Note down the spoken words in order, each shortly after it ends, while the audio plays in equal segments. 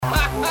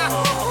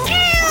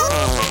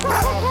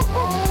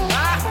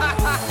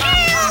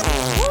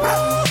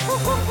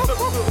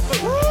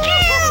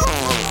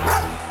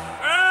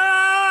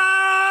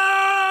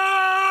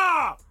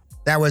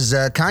was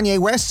Kanye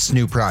West's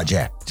new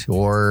project,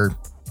 or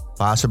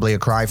possibly a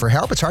cry for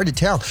help? It's hard to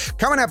tell.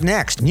 Coming up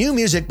next, new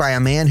music by a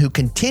man who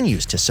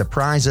continues to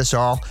surprise us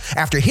all.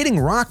 After hitting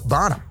rock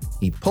bottom,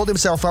 he pulled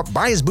himself up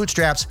by his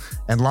bootstraps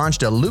and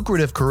launched a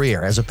lucrative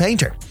career as a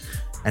painter.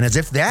 And as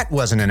if that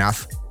wasn't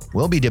enough,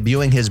 we'll be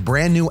debuting his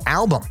brand new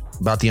album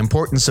about the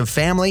importance of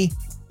family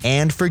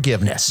and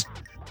forgiveness.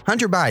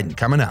 Hunter Biden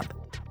coming up.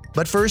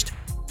 But first,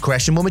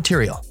 questionable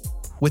material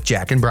with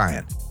Jack and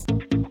Brian.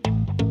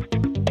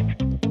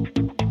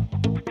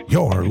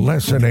 You're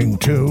listening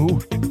to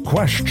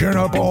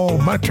Questionable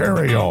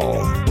Material,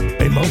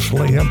 a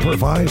mostly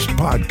improvised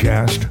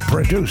podcast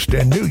produced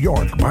in New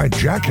York by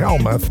Jack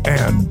Helmuth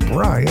and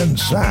Brian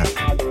Sack.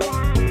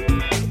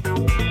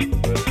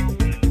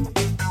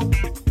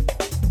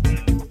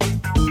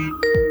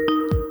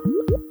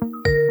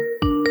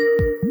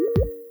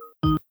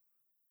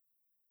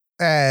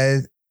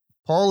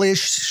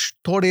 Polish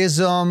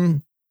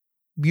Tourism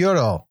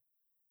Bureau.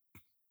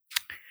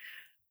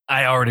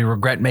 I already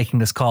regret making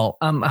this call.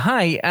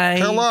 Hi.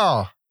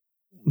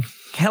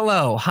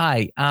 Hello.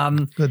 Hi.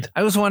 Good.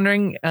 I was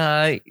wondering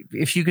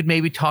if you could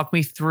maybe talk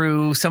me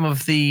through some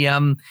of the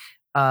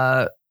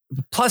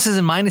pluses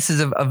and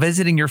minuses of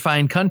visiting your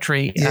fine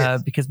country,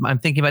 Yes. because I'm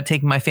thinking about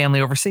taking my family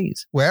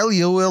overseas. Well,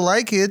 you will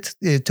like it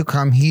to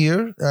come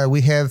here.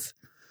 We have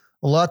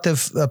a lot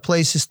of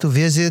places to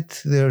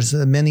visit. There's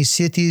many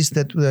cities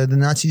that the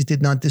Nazis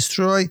did not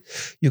destroy.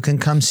 You can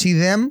come see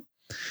them.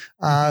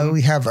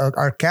 We have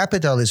our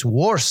capital is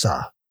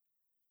Warsaw.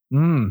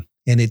 And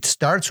it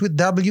starts with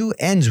W,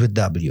 ends with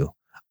W.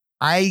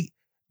 I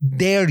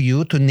dare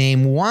you to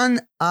name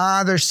one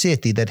other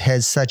city that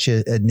has such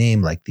a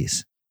name like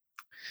this.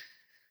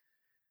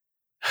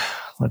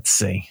 Let's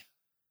see.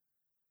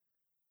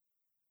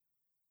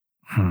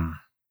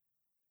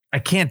 I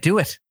can't do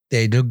it.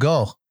 There you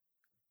go.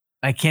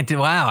 I can't do.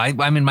 Wow.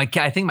 I mean,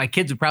 I think my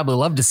kids would probably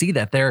love to see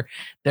that. They're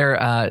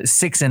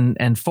 6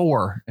 and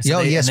 4.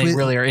 So they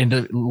really are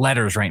into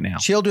letters right now.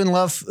 Children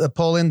love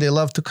Poland. They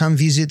love to come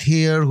visit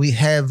here. We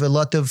have a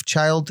lot of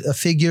child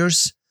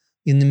figures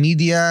in the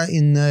media,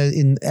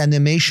 in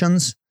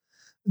animations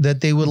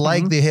that they would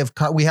like.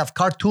 We have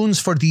cartoons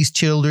for these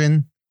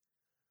children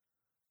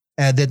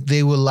that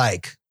they will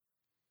like.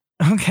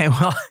 Okay,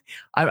 well,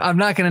 I'm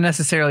not going to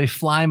necessarily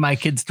fly my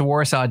kids to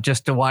Warsaw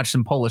just to watch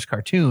some Polish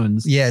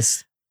cartoons.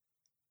 Yes.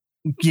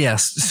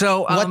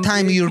 So what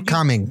time are you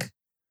coming?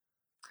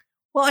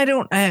 Well, I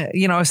don't, I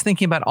was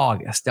thinking about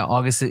August. Now,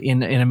 August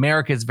in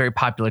America is a very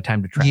popular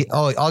time to travel.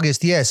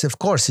 August. Yes, of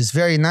course. It's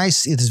very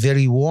nice. It's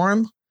very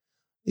warm.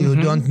 You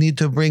don't need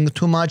to bring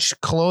too much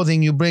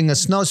clothing. You bring a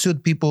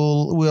snowsuit,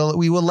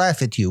 we will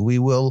laugh at you. We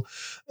will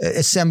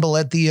assemble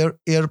at the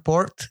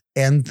airport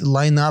and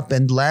line up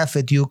and laugh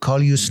at you,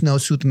 call you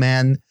snowsuit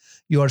man.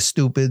 You are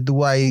stupid.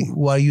 Why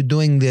are you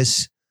doing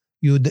this?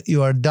 You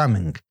are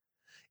dumbing.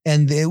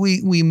 And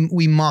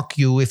we mock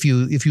you if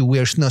you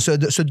wear snow. So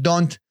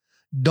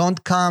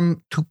don't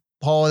come to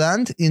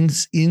Poland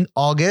in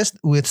August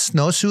with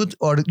snowsuit,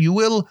 or you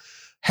will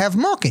have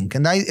mocking.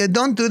 And I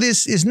don't do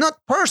this. It's not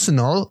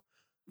personal.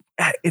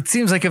 It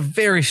seems like a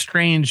very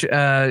strange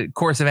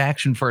course of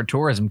action for a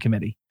tourism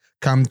committee.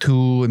 Come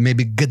to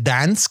maybe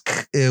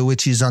Gdansk,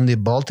 which is on the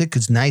Baltic.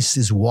 It's nice.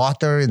 It's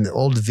water in the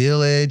old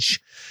village,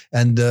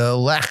 and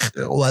Lech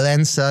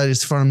Walesa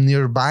is from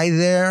nearby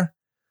there.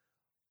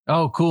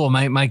 Oh, cool.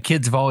 My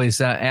kids have always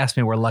asked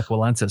me where Lech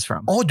Walesa is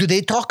from. Oh, do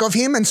they talk of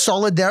him and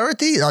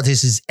solidarity? Oh,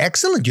 this is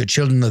excellent. Your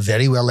children are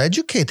very well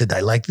educated.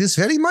 I like this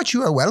very much.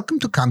 You are welcome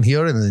to come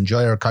here and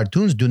enjoy our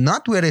cartoons. Do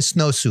not wear a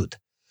snowsuit.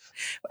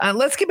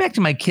 Let's get back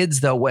to my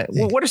kids, though.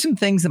 What are some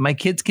things that my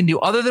kids can do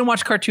other than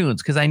watch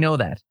cartoons? Because I know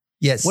that.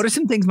 Yes. What are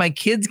some things my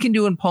kids can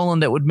do in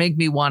Poland that would make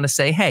me want to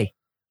say, hey,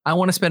 I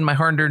want to spend my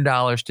hard-earned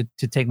dollars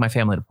to take my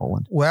family to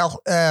Poland?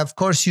 Well, of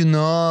course,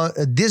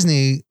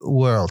 Disney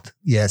World.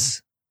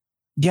 Yes.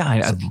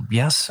 Yeah,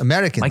 yes.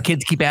 American. My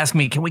kids keep asking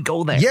me, can we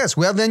go there? Yes,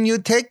 well, then you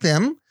take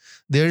them.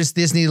 There's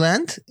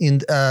Disneyland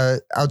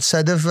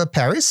outside of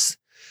Paris,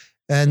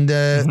 and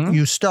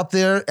you stop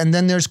there, and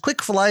then there's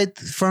quick flight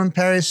from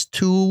Paris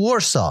to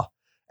Warsaw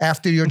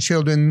after your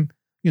children,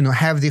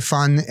 have the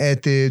fun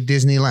at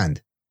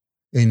Disneyland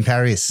in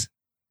Paris.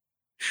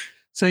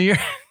 So you're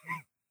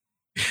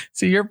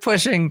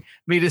pushing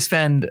me to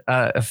spend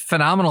a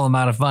phenomenal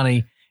amount of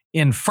money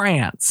in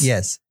France.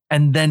 Yes.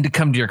 And then to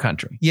come to your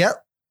country. Yep.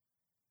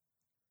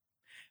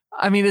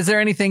 I mean, is there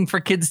anything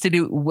for kids to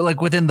do like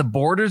within the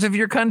borders of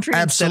your country?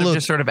 Absolutely. Instead of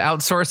just sort of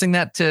outsourcing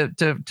that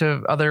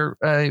to other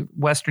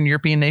Western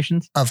European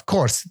nations? Of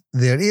course,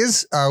 there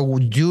is.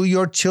 Do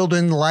your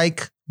children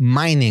like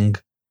mining?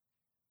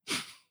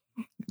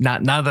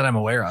 Not that I'm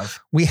aware of.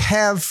 We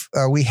have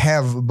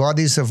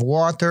bodies of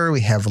water.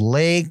 We have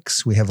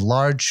lakes. We have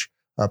large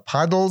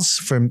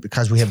puddles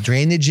because we have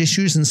drainage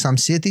issues in some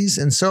cities,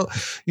 and so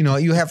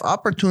you have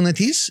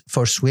opportunities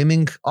for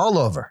swimming all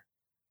over.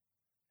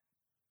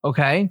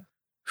 Okay.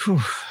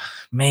 Whew,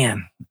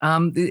 man.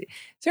 Is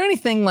there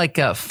anything like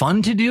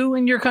fun to do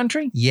in your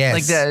country?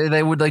 Yes. Like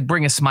they would like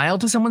bring a smile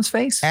to someone's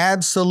face?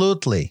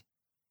 Absolutely.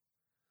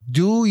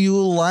 Do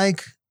you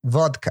like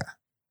vodka?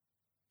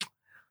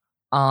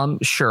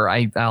 Sure.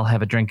 I'll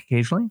have a drink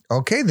occasionally.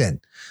 Okay,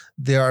 then.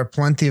 There are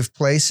plenty of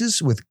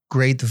places with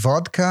great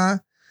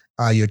vodka.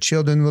 Your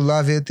children will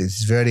love it.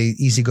 It's very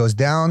easy, goes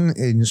down.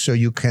 And so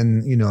you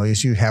can,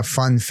 as you have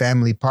fun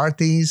family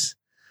parties.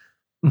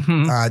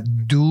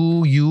 Mm-hmm.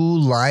 Do you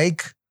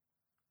like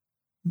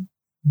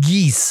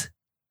geese?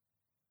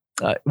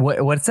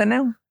 What's that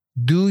now?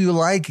 Do you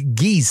like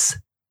geese?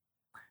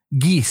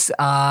 Geese.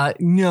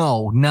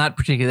 No, not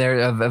particularly.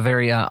 They're a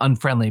very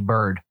unfriendly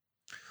bird.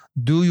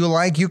 Do you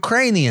like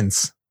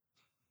Ukrainians?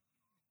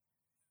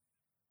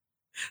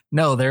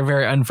 No, they're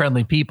very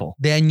unfriendly people.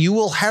 Then you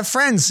will have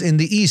friends in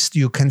the East.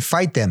 You can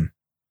fight them.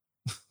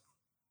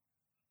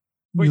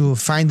 You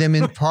find them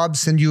in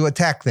pubs and you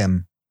attack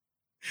them.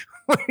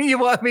 You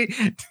want me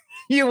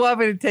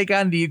to take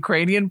on the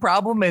Ukrainian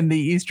problem in the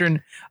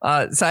eastern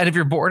side of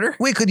your border?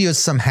 We could use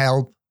some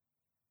help.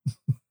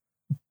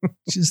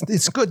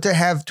 It's good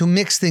to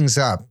mix things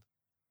up.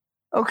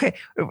 Okay.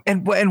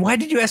 And why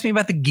did you ask me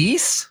about the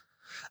geese?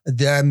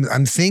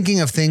 I'm thinking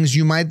of things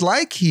you might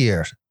like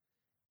here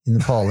in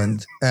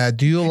Poland.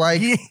 Do you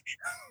like?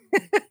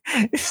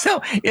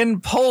 So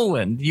in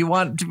Poland, you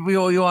want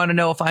to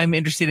know if I'm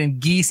interested in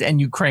geese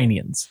and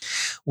Ukrainians?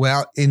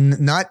 Well,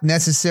 not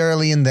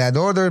necessarily in that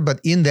order,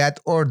 but in that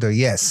order,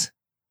 yes.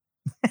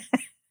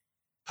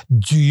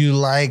 Do you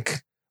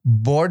like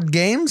board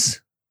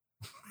games?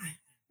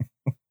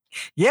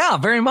 Yeah,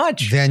 very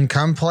much. Then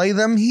come play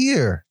them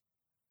here.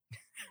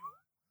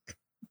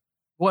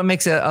 What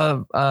makes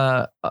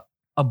a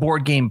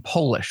board game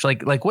Polish?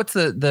 Like what's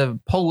the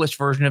Polish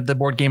version of the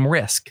board game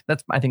Risk?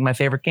 That's, I think, my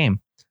favorite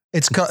game.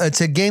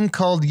 It's a game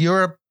called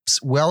Europe's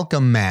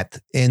Welcome Mat,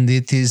 and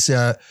it is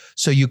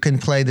so you can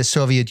play the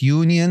Soviet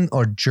Union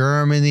or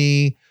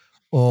Germany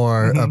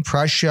or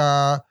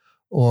Prussia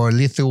or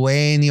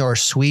Lithuania or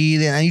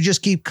Sweden, and you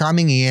just keep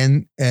coming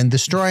in and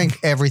destroying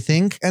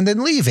everything and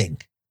then leaving.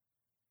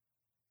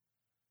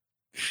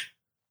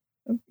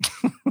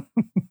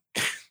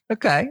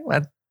 Okay,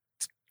 that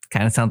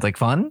kind of sounds like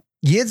fun.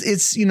 Yeah,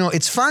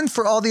 it's fun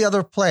for all the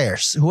other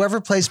players. Whoever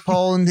plays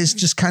Poland is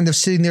just kind of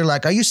sitting there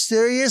like, are you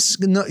serious?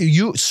 No,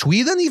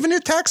 Sweden even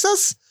attacks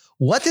us?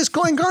 What is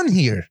going on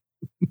here?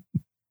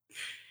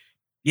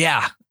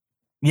 Yeah,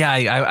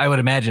 I would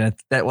imagine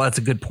that's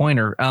a good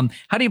pointer.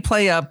 How do you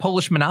play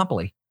Polish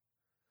Monopoly?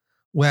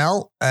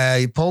 Well,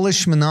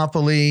 Polish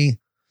Monopoly,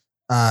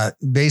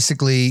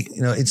 basically,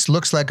 it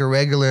looks like a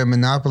regular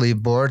Monopoly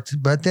board,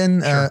 but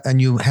then,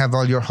 and you have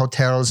all your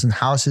hotels and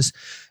houses,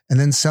 and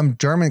then some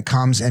German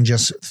comes and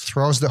just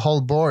throws the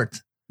whole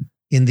board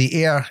in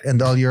the air, and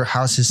all your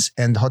houses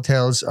and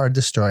hotels are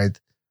destroyed.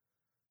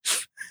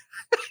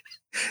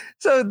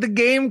 So the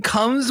game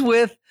comes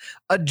with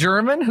a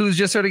German who's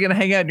just sort of going to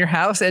hang out in your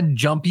house and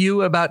jump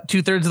you about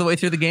 2/3 of the way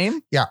through the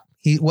game? Yeah.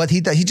 He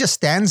just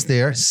stands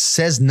there,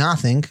 says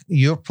nothing.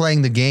 You're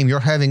playing the game. You're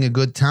having a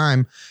good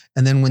time.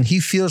 And then when he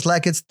feels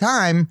like it's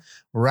time,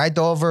 right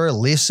over,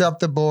 lifts up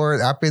the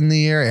board, up in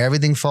the air,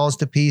 everything falls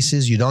to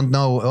pieces. You don't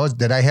know,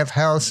 did I have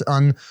house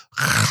on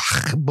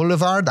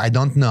Boulevard? I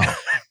don't know.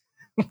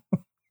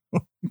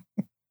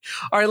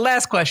 All right,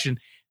 last question.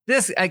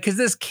 Because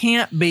this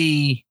can't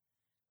be,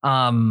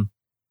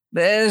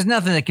 there's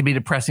nothing that can be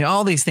depressing.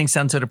 All these things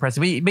sound so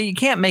depressing, but you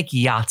can't make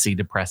Yahtzee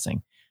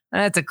depressing.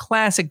 It's a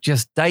classic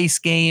just dice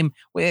game.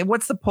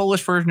 What's the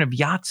Polish version of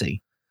Yahtzee?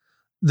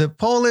 The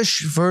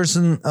Polish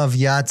version of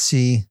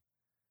Yahtzee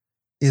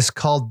is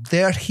called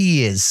There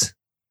He Is.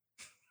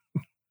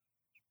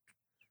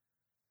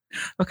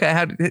 Okay,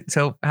 how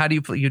do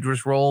you play? You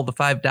just roll the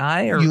 5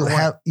 die, or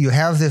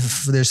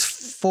there's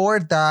 4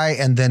 die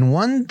and then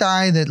 1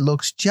 die that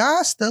looks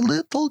just a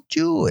little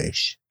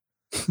Jewish.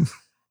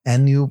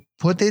 And you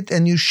put it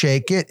and you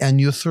shake it and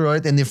you throw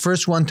it, and the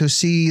first one to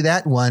see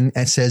that one,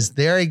 it says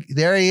there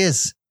he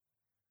is.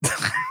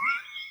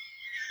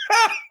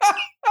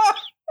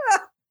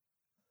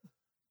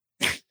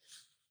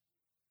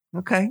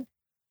 Okay.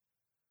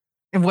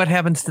 And what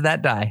happens to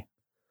that die?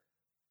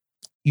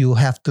 You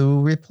have to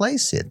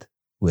replace it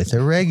with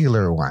a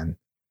regular one.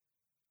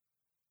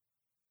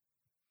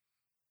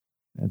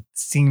 It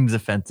seems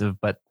offensive,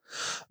 but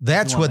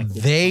that's what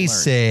they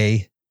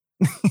say.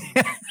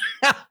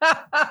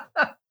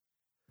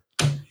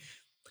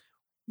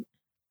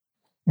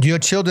 Do your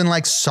children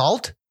like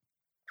salt?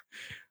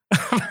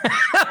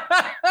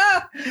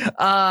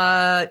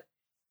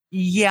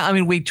 Yeah, I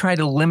mean, we try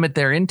to limit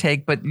their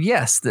intake, but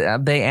yes,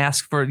 they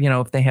ask for,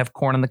 if they have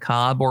corn on the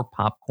cob or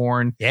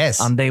popcorn, yes,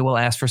 they will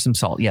ask for some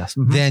salt. Yes.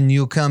 Mm-hmm. Then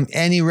you come,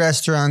 any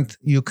restaurant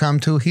you come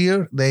to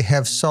here, they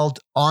have salt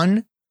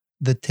on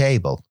the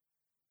table.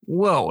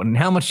 Whoa. And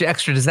how much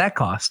extra does that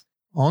cost?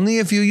 Only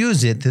if you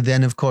use it.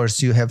 Then, of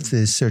course, you have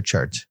the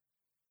surcharge.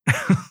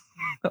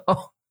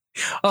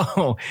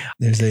 Oh.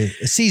 There's a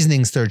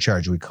seasoning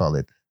surcharge, we call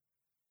it.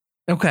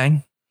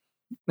 Okay.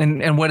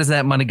 And what does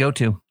that money go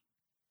to?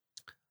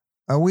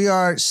 We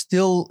are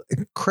still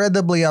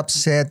incredibly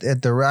upset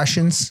at the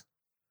Russians.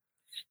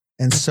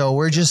 And so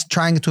we're just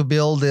trying to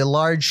build a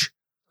large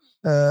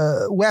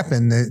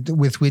weapon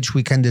with which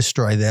we can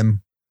destroy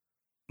them.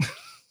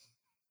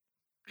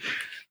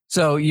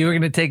 So you're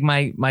going to take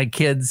my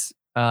kids'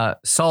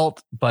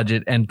 salt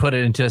budget and put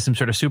it into some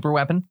sort of super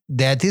weapon?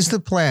 That is the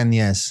plan,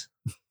 yes.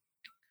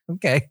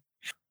 Okay.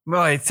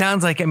 Well, it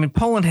sounds like,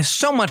 Poland has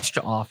so much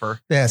to offer.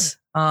 Yes.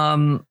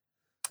 You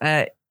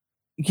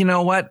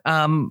know what?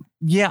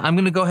 Yeah, I'm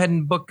going to go ahead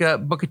and book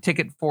a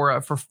ticket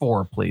for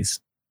 4,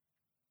 please.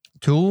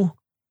 2?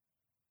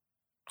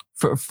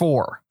 For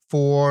 4.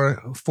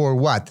 For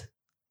what?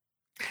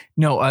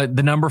 No,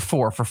 the number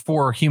 4 for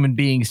 4 human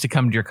beings to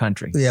come to your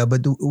country. Yeah,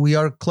 but we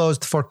are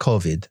closed for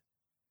COVID.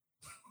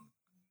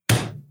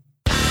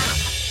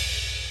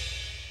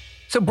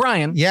 So,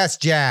 Brian. Yes,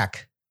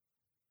 Jack.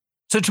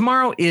 So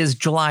tomorrow is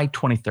July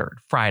 23rd,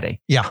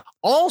 Friday. Yeah.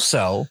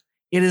 Also,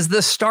 it is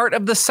the start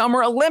of the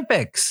Summer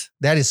Olympics.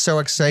 That is so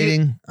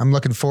exciting. I'm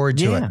looking forward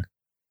to it.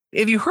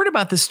 Have you heard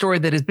about this story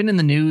that has been in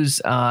the news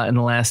in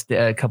the last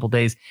couple of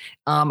days?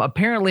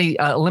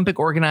 Apparently, Olympic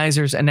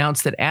organizers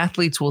announced that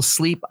athletes will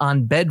sleep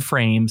on bed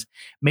frames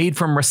made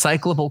from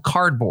recyclable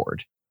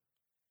cardboard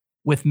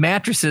with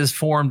mattresses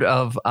formed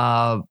of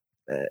also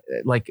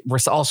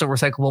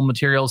recyclable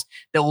materials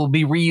that will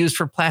be reused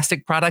for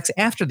plastic products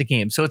after the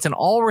game. So it's an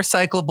all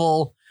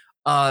recyclable,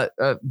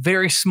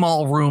 very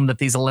small room that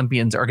these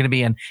Olympians are going to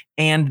be in.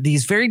 And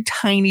these very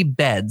tiny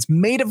beds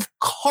made of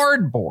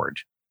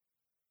cardboard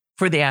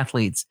for the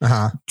athletes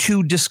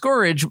to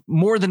discourage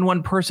more than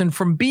one person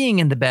from being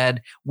in the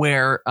bed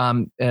where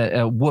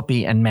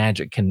whoopee and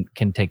magic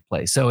can take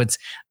place. So it's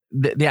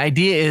the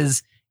idea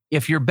is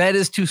if your bed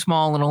is too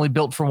small and only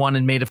built for one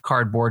and made of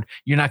cardboard,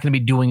 you're not going to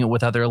be doing it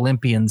with other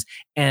Olympians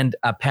and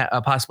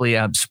possibly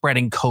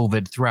spreading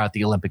COVID throughout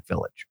the Olympic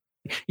Village.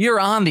 You're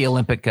on the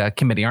Olympic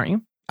committee, aren't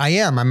you? I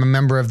am. I'm a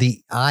member of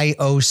the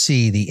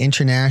IOC, the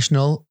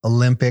International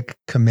Olympic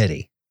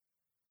Committee.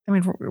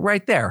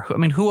 Right there.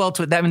 Who else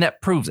would that?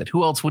 That proves it.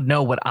 Who else would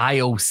know what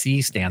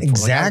IOC stands for?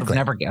 Exactly. I would have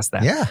never guessed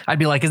that. Yeah. I'd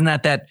be like, isn't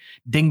that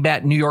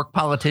dingbat New York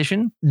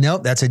politician?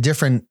 Nope, that's a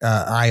different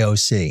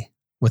IOC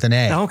with an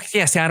A. Oh,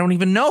 yeah. See, I don't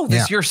even know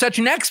this. Yeah. You're such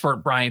an expert,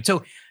 Brian.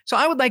 So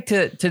I would like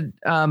to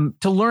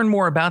learn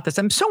more about this.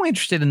 I'm so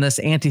interested in this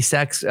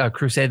anti-sex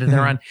crusade that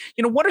they're on.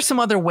 What are some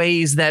other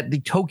ways that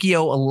the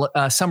Tokyo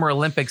Summer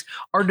Olympics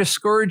are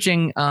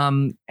discouraging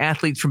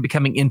athletes from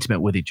becoming intimate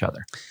with each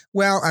other?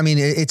 Well,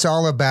 it's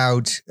all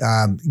about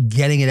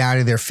getting it out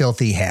of their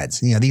filthy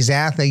heads. These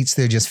athletes,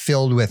 they're just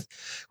filled with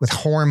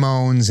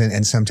hormones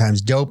and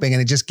sometimes doping,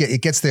 and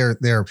it gets their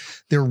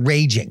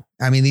raging.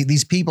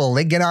 These people,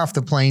 they get off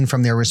the plane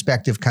from their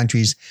respective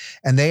countries,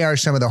 and they are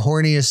some of the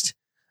horniest,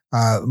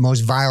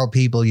 most vile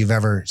people you've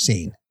ever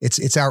seen.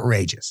 It's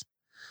outrageous.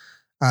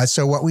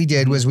 So what we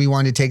did was we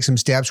wanted to take some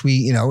steps. I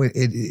was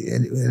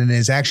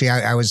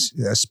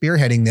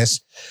spearheading this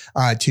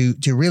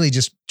to really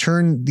just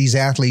turn these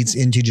athletes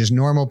into just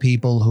normal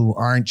people who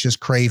aren't just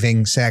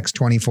craving sex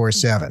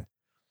 24/7.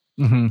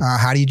 Mm-hmm.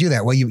 How do you do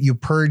that? Well, you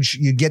purge,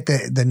 you get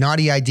the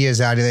naughty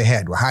ideas out of the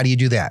head. Well, how do you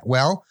do that?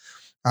 Well,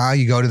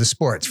 you go to the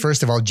sports.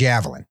 First of all,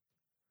 javelin.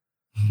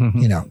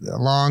 A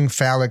long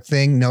phallic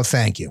thing. No,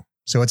 thank you.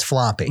 So it's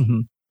floppy.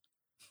 Mm-hmm.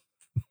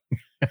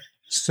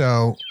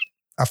 So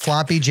a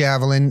floppy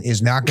javelin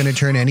is not going to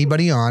turn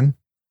anybody on.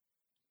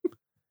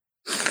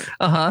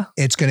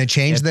 It's going to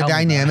change the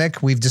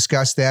dynamic. We've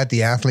discussed that.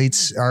 The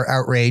athletes are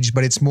outraged,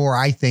 but it's more,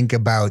 I think,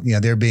 about,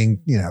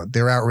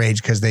 they're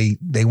outraged because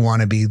they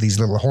want to be these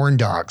little horn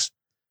dogs.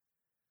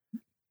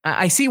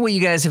 I see what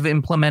you guys have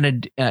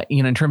implemented,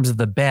 in terms of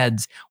the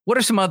beds. What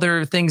are some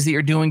other things that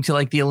you're doing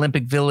to the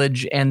Olympic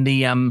Village and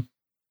the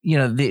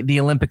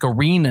Olympic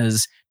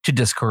arenas to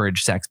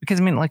discourage sex?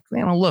 Because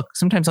look,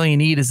 sometimes all you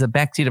need is the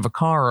backseat of a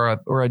car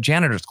or a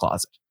janitor's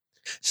closet.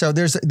 So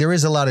there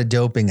is a lot of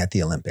doping at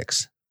the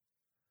Olympics.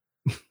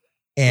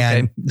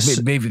 And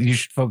okay. Maybe you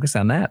should focus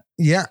on that.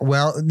 Yeah.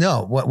 Well,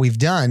 no, what we've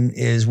done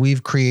is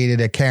we've created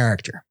a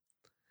character.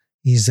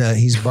 He's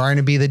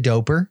Barnaby the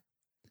Doper,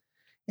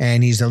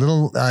 and he's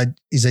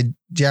a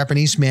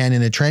Japanese man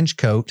in a trench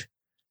coat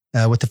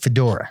with a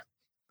fedora.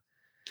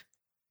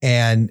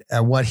 And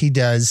what he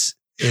does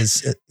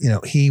is,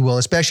 he will,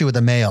 especially with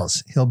the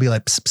males, he'll be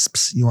like, pss, pss,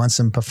 pss, you want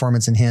some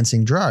performance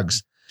enhancing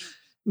drugs?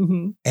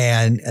 Mm-hmm.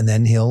 And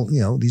then he'll,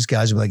 these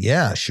guys will be like,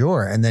 yeah,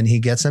 sure. And then he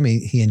gets them,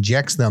 he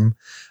injects them.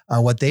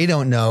 What they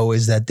don't know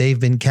is that they've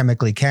been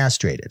chemically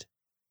castrated.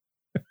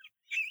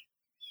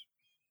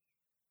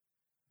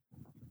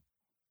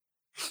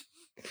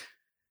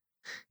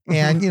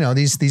 And,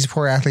 these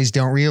poor athletes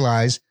don't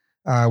realize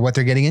what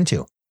they're getting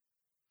into.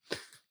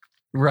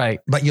 Right.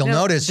 But you'll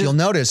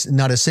notice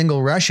not a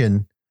single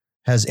Russian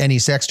has any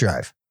sex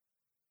drive.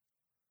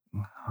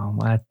 Oh,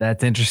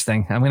 that's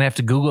interesting. I'm going to have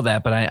to Google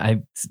that, but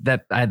I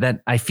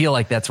feel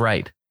like that's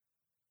right.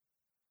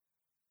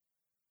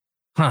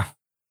 Huh.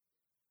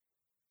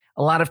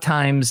 A lot of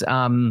times,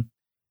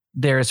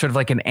 there's sort of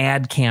like an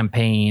ad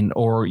campaign,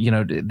 or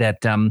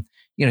that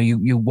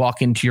you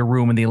walk into your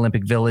room in the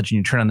Olympic Village and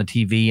you turn on the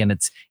TV, and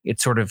it's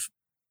sort of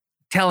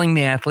telling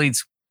the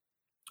athletes,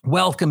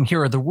 "Welcome.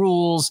 Here are the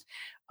rules.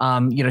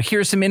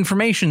 here's some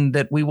information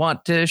that we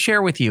want to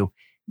share with you.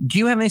 Do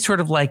you have any sort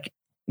of like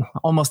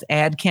almost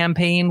ad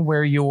campaign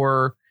where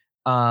you're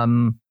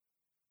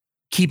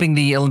keeping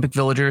the Olympic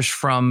villagers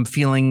from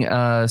feeling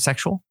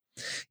sexual?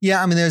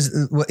 Yeah, I mean,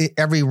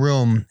 every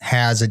room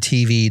has a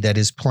TV that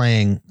is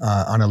playing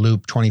on a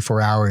loop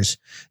 24 hours,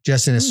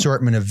 just an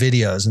assortment of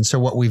videos. And so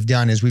what we've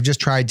done is we've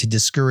just tried to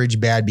discourage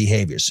bad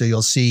behavior. So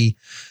you'll see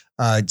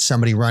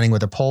somebody running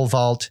with a pole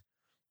vault.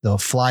 They'll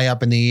fly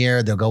up in the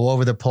air. They'll go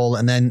over the pole,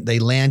 and then they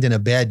land in a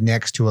bed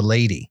next to a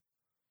lady.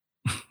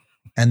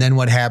 And then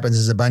what happens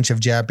is a bunch of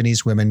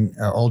Japanese women,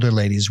 older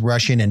ladies,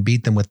 rush in and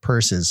beat them with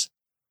purses.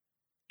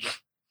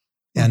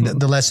 And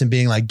the lesson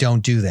being like,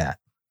 don't do that.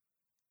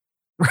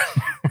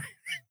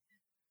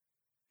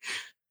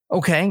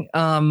 Okay.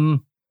 Are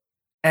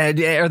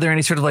there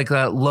any sort of like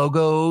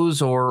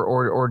logos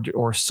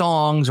or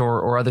songs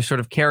or other sort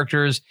of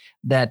characters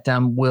that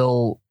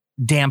will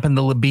dampen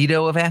the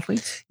libido of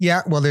athletes?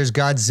 Yeah. Well, there's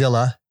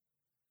Godzilla.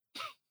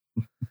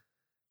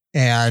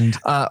 And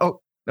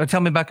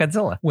tell me about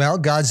Godzilla. Well,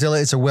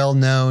 Godzilla is a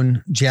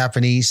well-known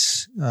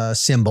Japanese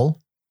symbol.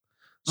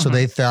 So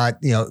they thought,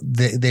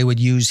 they would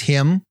use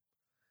him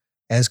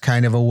as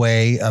kind of a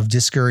way of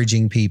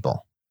discouraging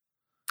people.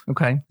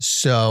 Okay.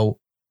 So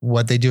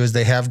what they do is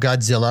they have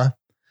Godzilla,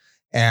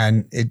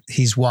 and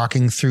he's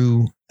walking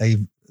through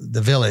the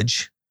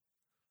village,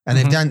 and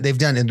they've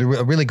done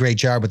a really great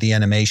job with the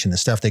animation, the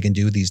stuff they can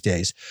do these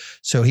days.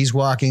 So he's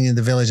walking in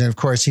the village, and of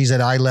course he's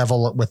at eye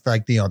level with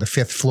like the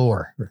fifth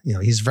floor.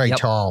 He's very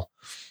tall,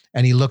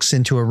 and he looks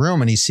into a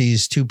room and he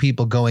sees two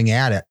people going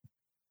at it,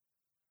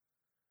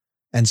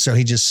 and so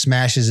he just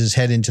smashes his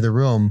head into the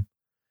room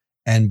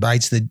and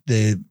bites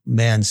the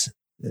man's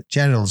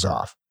genitals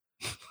off.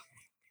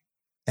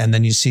 And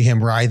then you see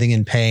him writhing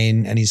in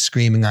pain, and he's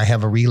screaming, "I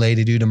have a relay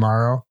to do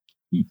tomorrow."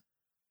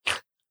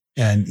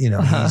 And,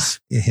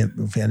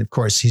 and of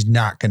course he's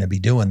not going to be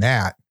doing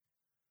that.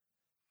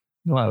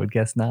 No, I would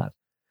guess not.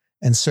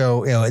 And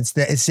so, it's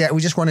that we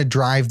just want to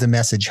drive the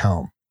message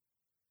home.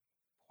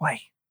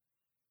 Boy,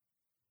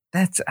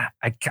 I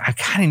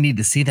kind of need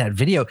to see that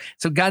video.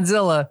 So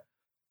Godzilla,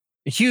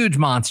 a huge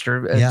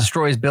monster,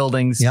 destroys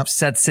buildings,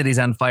 sets cities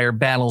on fire,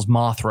 battles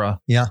Mothra.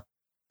 Yeah.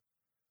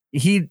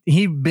 He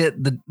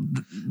bit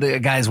the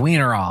guy's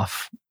wiener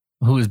off,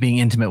 who was being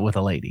intimate with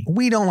a lady.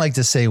 We don't like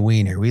to say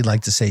wiener. We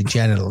like to say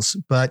genitals.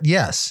 But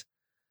yes,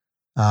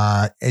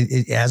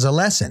 as a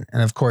lesson.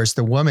 And of course,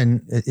 the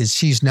woman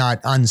she's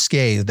not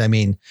unscathed. I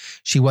mean,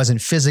 she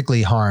wasn't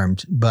physically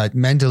harmed, but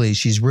mentally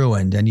she's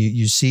ruined. And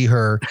you see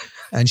her,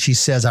 and she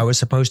says, "I was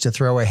supposed to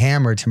throw a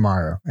hammer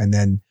tomorrow." And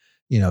then,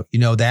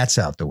 that's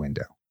out the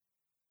window.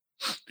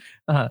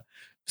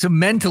 So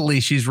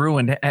mentally, she's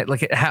ruined.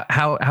 Like,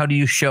 how do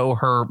you show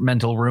her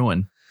mental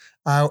ruin?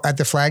 At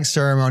the flag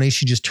ceremony,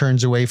 she just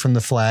turns away from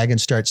the flag and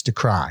starts to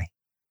cry.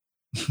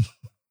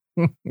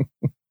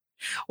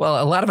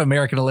 Well, a lot of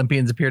American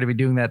Olympians appear to be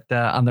doing that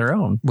on their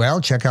own.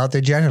 Well, check out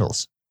their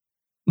genitals.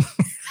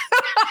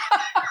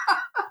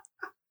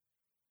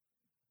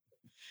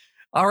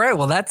 All right.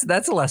 Well,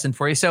 that's a lesson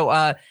for you. So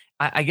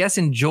I guess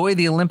enjoy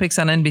the Olympics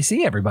on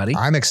NBC, everybody.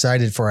 I'm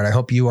excited for it. I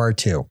hope you are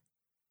too.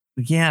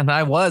 Yeah, and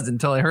I was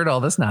until I heard all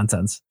this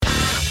nonsense.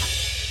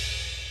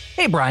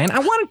 Hey, Brian, I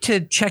wanted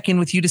to check in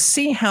with you to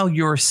see how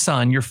your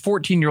son, your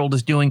 14-year-old,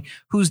 is doing,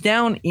 who's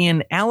down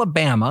in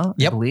Alabama,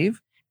 I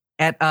believe,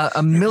 at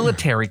a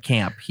military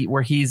camp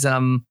where he's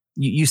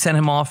you sent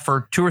him off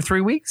for 2 or 3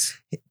 weeks?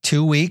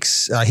 2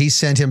 weeks. He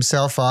sent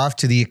himself off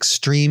to the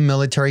Extreme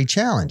Military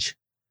Challenge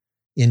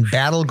in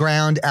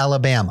Battleground,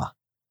 Alabama.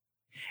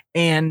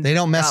 And they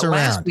don't mess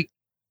around.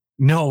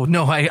 No,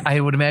 I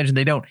would imagine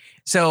they don't.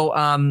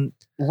 So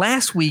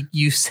last week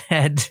you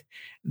said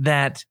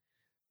that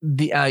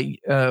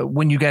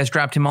when you guys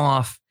dropped him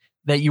off,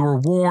 that you were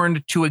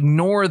warned to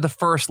ignore the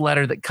first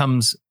letter that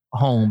comes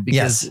home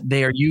because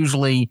they are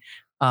usually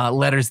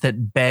letters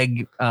that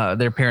beg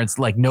their parents,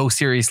 like, no,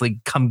 seriously,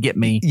 come get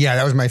me. Yeah,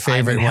 that was my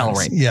favorite. Hell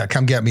right. Yeah,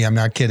 come get me. I'm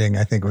not kidding.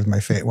 I think it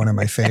was one of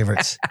my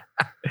favorites.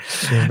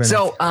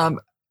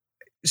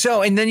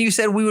 So, and then you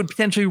said we would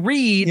potentially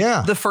read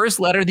the first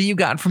letter that you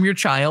got from your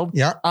child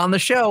on the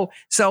show.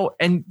 So,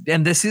 and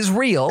this is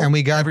real. And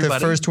we got the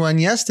first one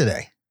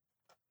yesterday.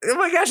 Oh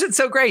my gosh, it's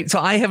so great. So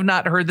I have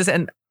not heard this.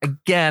 And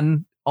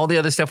again, all the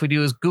other stuff we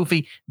do is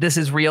goofy. This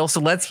is real. So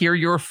let's hear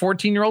your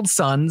 14-year-old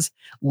son's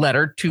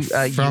letter to you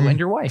and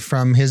your wife.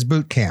 From his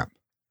boot camp.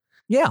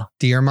 Yeah.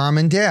 Dear Mom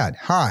and Dad,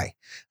 hi.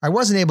 I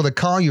wasn't able to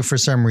call you for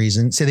some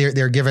reason. So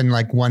they're given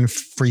like one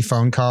free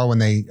phone call when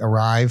they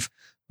arrive,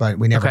 but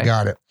we never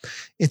got it.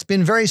 It's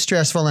been very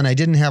stressful, and I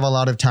didn't have a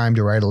lot of time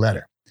to write a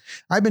letter.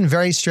 I've been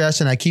very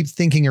stressed, and I keep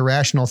thinking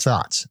irrational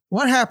thoughts.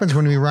 What happens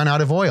when we run out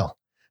of oil?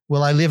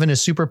 Will I live in a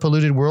super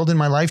polluted world in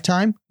my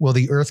lifetime? Will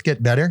the earth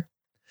get better?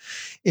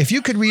 If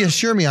you could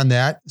reassure me on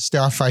that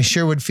stuff, I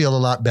sure would feel a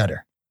lot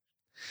better.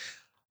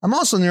 I'm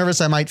also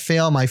nervous I might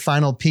fail my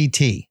final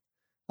PT.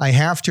 I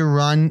have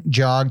to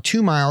jog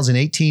 2 miles in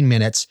 18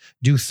 minutes,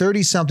 do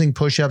 30-something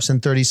push-ups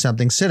and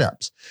 30-something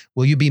sit-ups.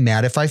 Will you be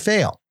mad if I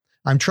fail?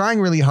 I'm trying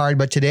really hard,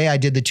 but today I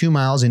did the 2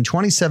 miles in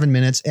 27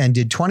 minutes and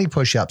did 20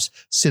 push-ups.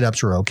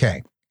 Sit-ups were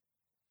okay.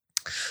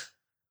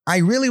 I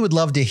really would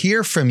love to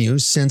hear from you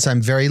since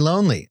I'm very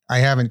lonely. I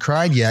haven't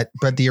cried yet,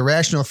 but the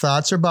irrational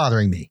thoughts are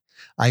bothering me.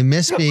 I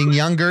miss being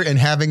younger and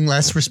having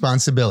less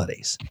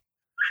responsibilities.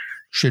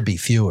 Should be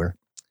fewer.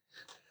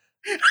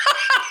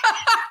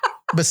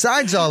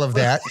 Besides all of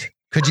that,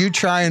 could you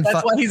try and...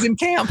 That's why he's in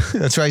camp.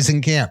 That's why he's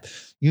in camp.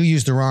 You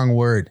used the wrong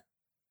word.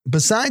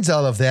 Besides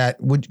all of that,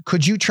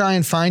 could you try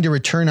and find a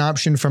return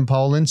option from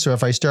Poland? So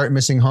if I start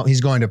missing home,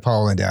 he's going to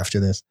Poland after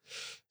this.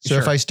 So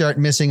if I start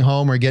missing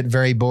home or get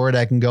very bored,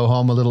 I can go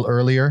home a little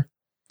earlier.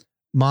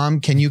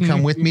 Mom, can you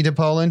come with me to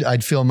Poland?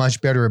 I'd feel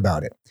much better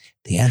about it.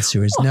 The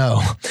answer is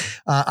no.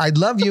 I'd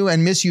love you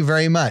and miss you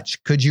very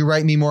much. Could you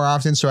write me more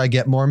often so I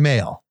get more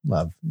mail?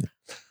 Love,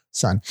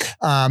 son.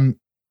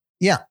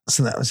 Yeah.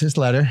 So that was his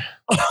letter.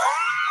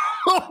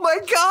 Oh my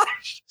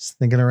gosh. Just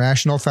thinking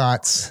irrational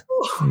thoughts.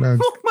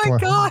 Oh my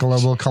gosh.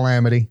 Global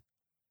calamity.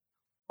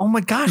 Oh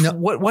my gosh. No,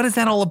 what is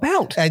that all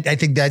about? I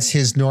think that's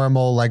his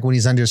normal, like when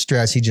he's under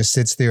stress, he just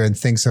sits there and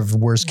thinks of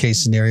worst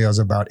case scenarios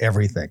about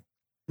everything.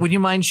 Would you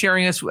mind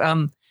sharing us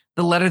the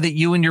letter that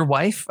you and your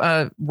wife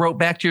wrote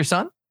back to your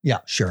son? Yeah,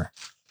 sure.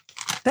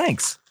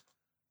 Thanks.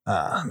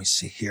 Let me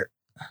see here.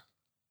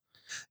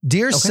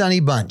 Dear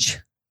Sonny Bunch,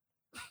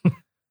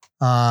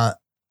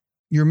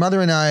 your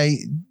mother and I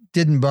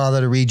didn't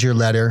bother to read your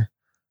letter.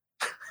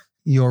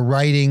 Your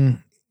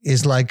writing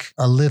is like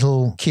a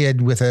little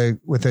kid with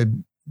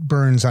a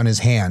burns on his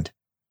hand.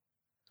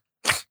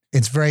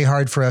 It's very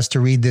hard for us to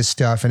read this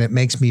stuff, and it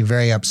makes me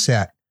very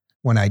upset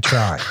when I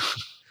try.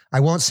 I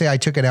won't say I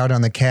took it out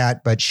on the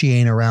cat, but she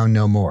ain't around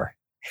no more.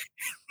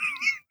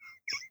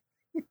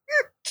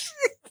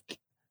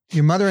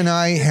 Your mother and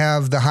I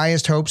have the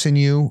highest hopes in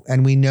you,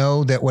 and we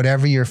know that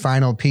whatever your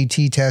final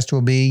PT test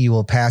will be, you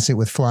will pass it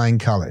with flying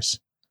colors.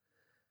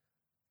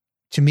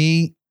 To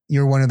me,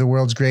 you're one of the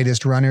world's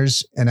greatest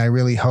runners, and I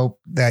really hope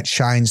that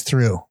shines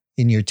through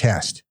in your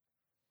test.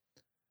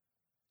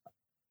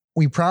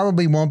 We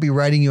probably won't be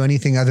writing you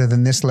anything other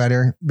than this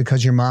letter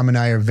because your mom and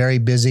I are very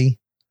busy.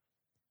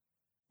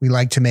 We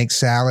like to make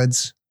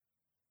salads.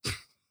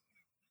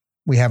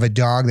 We have a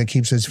dog that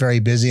keeps us very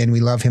busy and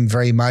we love him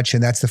very much.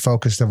 And that's the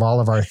focus of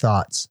all of our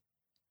thoughts.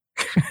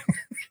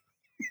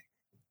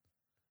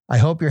 I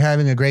hope you're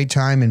having a great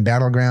time in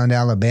Battleground,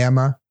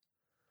 Alabama.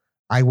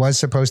 I was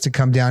supposed to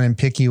come down and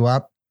pick you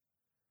up,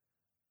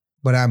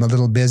 but I'm a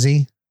little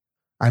busy.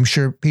 I'm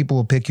sure people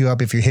will pick you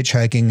up if you're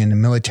hitchhiking in a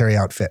military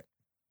outfit.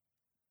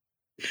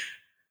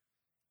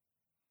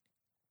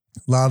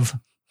 Love,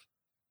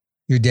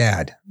 your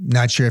dad.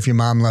 Not sure if your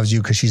mom loves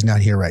you because she's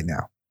not here right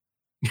now.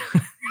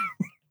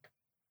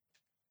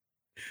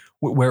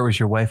 Where was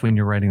your wife when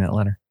you were writing that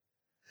letter?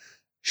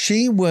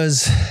 She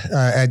was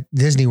at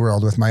Disney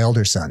World with my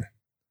older son.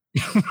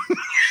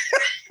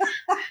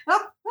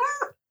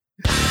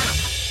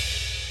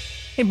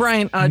 Hey,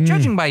 Brian,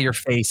 judging by your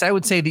face, I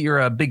would say that you're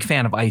a big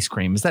fan of ice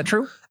cream. Is that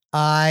true?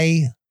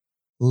 I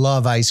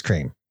love ice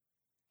cream.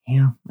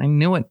 Yeah, I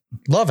knew it.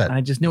 Love it.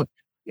 I just knew it.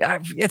 Yeah,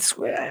 it's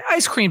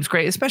ice cream's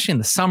great, especially in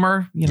the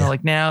summer.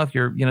 Like now, if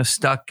you're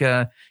stuck,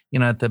 at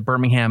the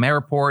Birmingham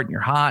airport and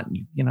you're hot,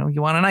 and,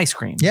 you want an ice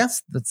cream. Yeah,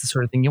 that's the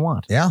sort of thing you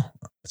want. Yeah,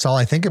 that's all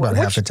I think about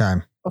half the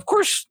time. Of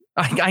course,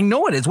 I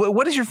know it is.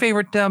 What is your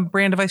favorite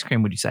brand of ice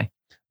cream? Would you say?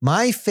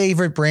 My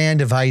favorite brand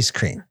of ice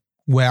cream.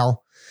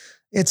 Well,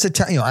 it's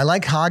I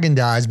like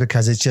Haagen-Dazs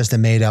because it's just a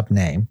made up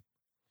name.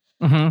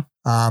 Mm-hmm.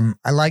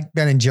 I like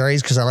Ben and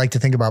Jerry's because I like to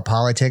think about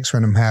politics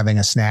when I'm having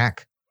a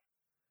snack.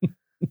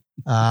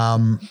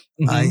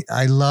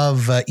 I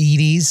love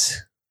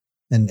Edie's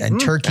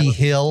and Turkey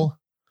Hill.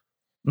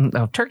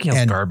 No, Turkey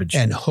Hill's garbage.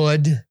 And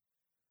Hood.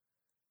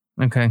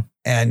 Okay.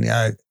 And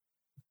the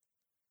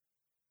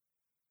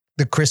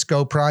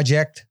Crisco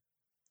Project.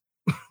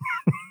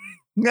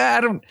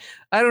 I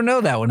don't know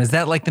that one. Is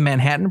that like the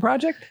Manhattan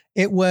Project?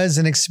 It was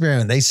an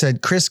experiment. They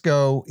said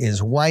Crisco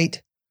is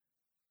white.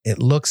 It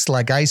looks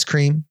like ice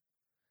cream.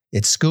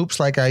 It scoops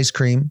like ice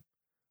cream.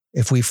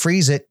 If we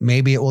freeze it,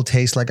 maybe it will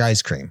taste like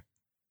ice cream.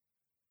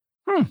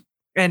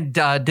 And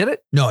did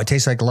it? No, it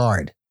tastes like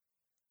lard.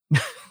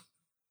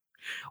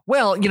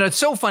 Well, it's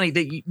so funny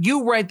that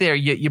you right there,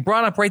 you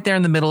brought up right there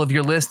in the middle of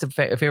your list of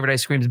favorite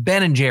ice creams,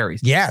 Ben and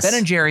Jerry's. Yes. Ben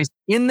and Jerry's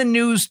in the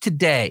news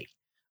today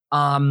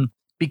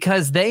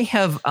because they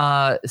have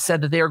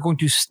said that they are going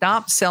to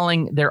stop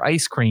selling their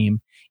ice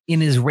cream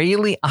in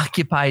Israeli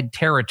occupied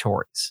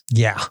territories.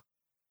 Yeah.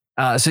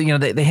 So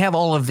they have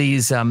all of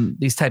these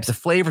types of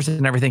flavors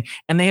and everything,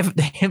 and they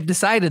have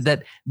decided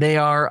that they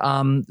are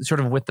sort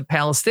of with the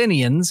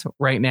Palestinians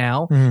right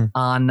now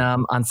on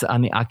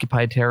the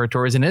occupied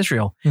territories in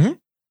Israel. Mm-hmm.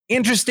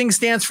 Interesting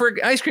stance for an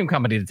ice cream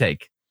company to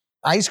take.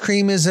 Ice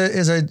cream is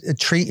a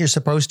treat you're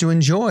supposed to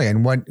enjoy,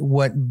 and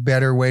what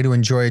better way to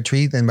enjoy a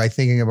treat than by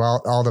thinking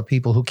about all the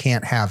people who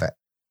can't have it?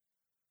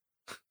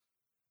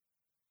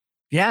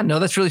 Yeah, no,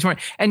 that's really smart.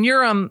 And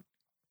you're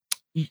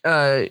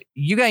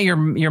you got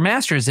your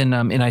master's in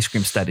ice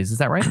cream studies. Is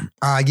that right?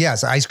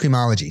 Yes. Ice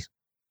creamology.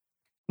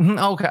 Mm-hmm.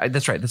 Okay.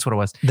 That's right. That's what it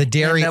was. The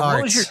dairy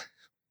arts.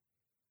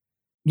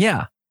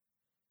 Yeah.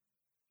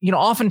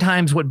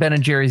 Oftentimes what Ben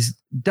and Jerry's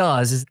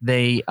does is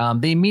they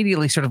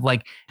immediately sort of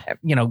like,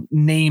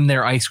 name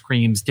their ice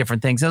creams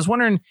different things. I was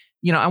wondering,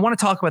 I want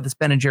to talk about this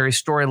Ben and Jerry's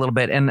story a little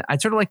bit. And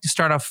I'd sort of like to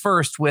start off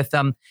first with,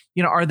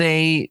 are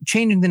they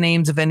changing the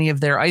names of any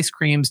of their ice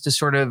creams to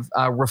sort of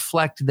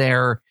reflect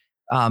their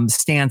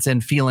stance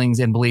and feelings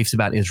and beliefs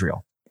about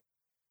Israel?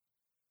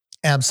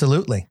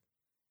 Absolutely.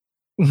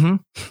 Mm-hmm.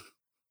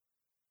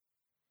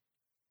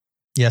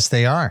 Yes,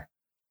 they are.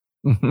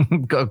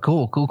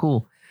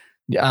 Cool.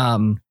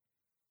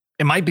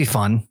 It might be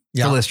fun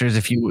for listeners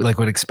if you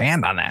would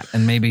expand on that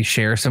and maybe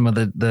share some of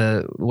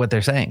the what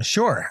they're saying.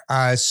 Sure.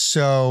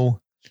 So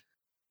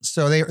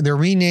they're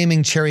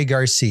renaming Cherry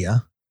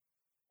Garcia.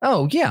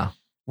 Oh yeah,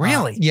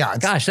 really? Yeah.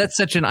 Gosh, that's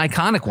such an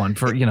iconic one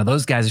for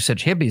those guys are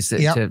such hippies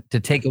to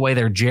take away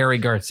their Jerry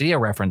Garcia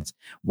reference.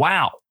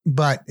 Wow.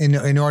 But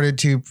in order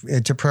to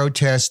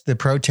protest the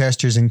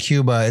protesters in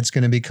Cuba, it's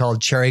going to be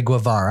called Cherry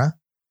Guevara.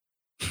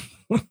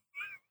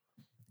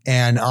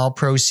 And all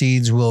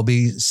proceeds will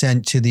be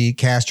sent to the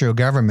Castro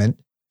government,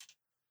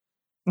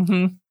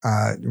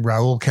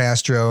 Raul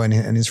Castro and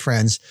his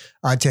friends,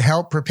 to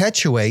help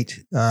perpetuate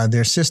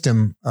their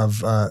system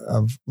of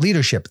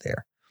leadership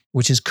there,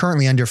 which is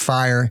currently under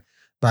fire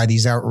by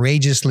these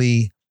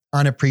outrageously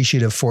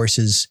unappreciative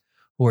forces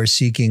who are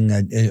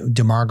seeking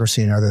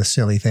democracy and other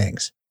silly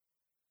things.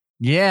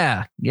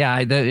 Yeah.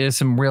 There's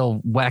some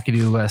real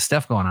wackadoo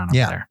stuff going on over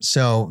there.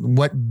 So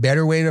what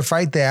better way to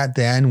fight that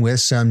than with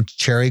some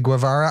Cherry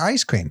Guevara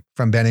ice cream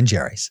from Ben and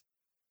Jerry's?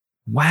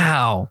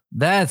 Wow,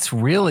 that's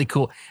really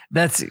cool.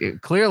 That's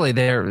clearly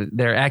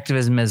their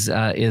activism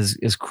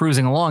is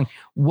cruising along.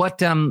 What?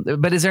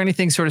 But is there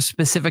anything sort of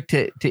specific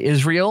to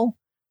Israel,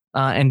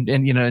 and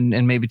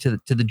maybe to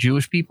the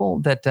Jewish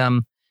people that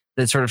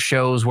sort of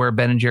shows where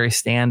Ben and Jerry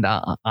stand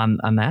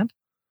on that?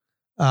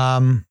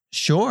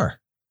 Sure.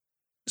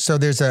 So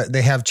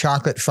they have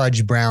chocolate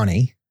fudge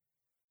brownie,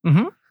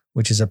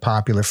 which is a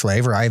popular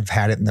flavor. I've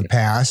had it in the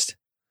past.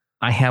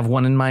 I have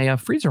one in my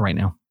freezer right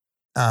now.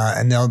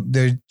 And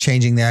they're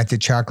changing that to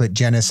chocolate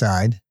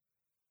genocide.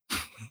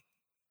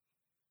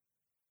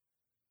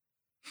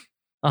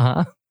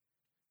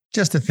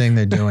 Just a thing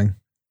they're doing.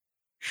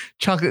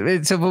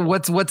 Chocolate. So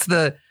what's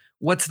the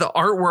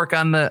artwork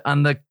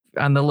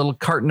on the little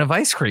carton of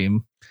ice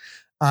cream?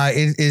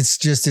 It's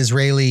just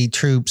Israeli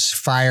troops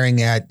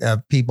firing at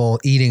people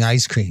eating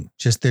ice cream.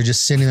 They're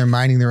just sitting there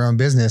minding their own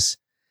business,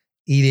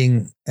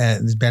 eating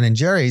Ben and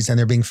Jerry's, and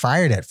they're being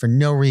fired at for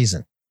no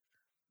reason.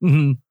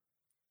 Mm-hmm.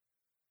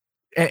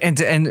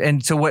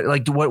 And so what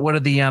are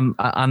the on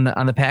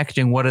the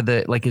packaging? What are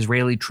the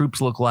Israeli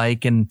troops look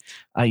like, and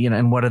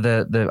and what are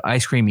the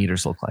ice cream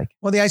eaters look like?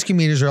 Well, the ice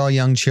cream eaters are all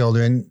young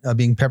children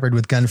being peppered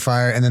with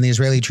gunfire, and then the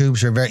Israeli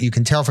troops are you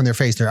can tell from their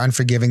face, they're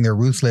unforgiving, they're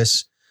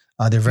ruthless.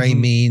 They're very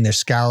mean. They're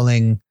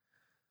scowling,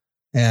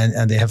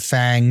 and they have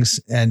fangs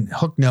and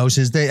hook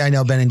noses. I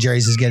know Ben and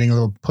Jerry's is getting a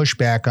little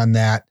pushback on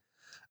that,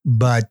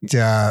 but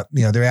they're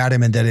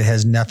adamant that it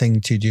has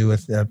nothing to do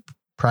with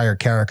prior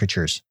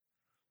caricatures.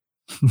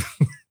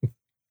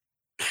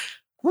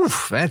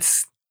 Oof,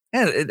 that's.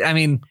 I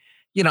mean,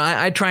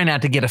 I try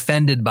not to get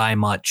offended by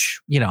much.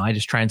 I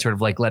just try and sort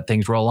of let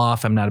things roll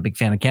off. I'm not a big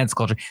fan of cancel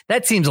culture.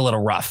 That seems a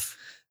little rough.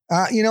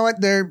 You know what?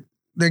 They're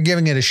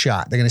giving it a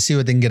shot. They're going to see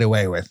what they can get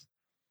away with.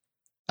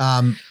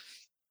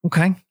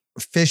 Okay.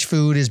 Fish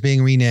food is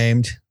being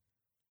renamed.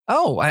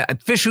 Oh,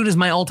 fish food is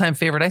my all-time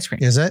favorite ice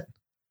cream. Is it?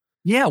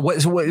 Yeah.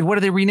 What are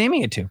they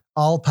renaming it to?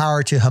 All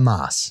power to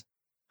Hamas.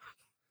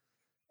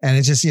 And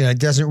it's just, it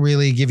doesn't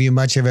really give you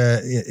much of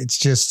it's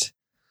just,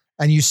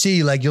 and you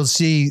see, you'll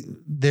see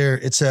there,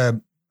 it's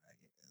on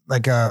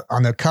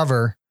the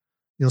cover,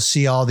 you'll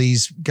see all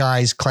these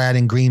guys clad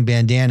in green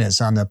bandanas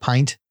on the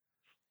pint.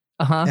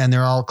 And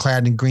they're all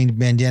clad in green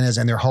bandanas,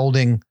 and they're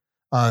holding,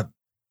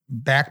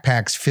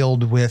 backpacks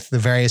filled with the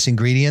various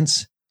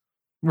ingredients.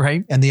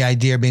 Right. And the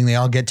idea being they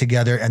all get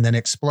together and then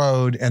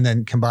explode and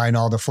then combine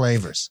all the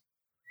flavors.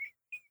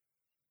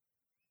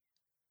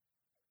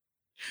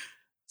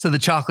 So the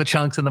chocolate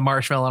chunks and the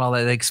marshmallow and all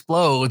that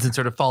explodes and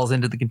sort of falls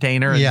into the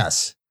container.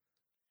 Yes.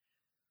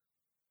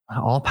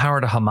 All power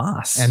to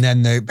Hamas. And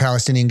then the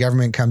Palestinian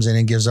government comes in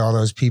and gives all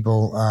those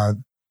people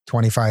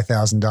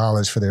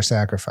 $25,000 for their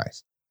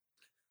sacrifice.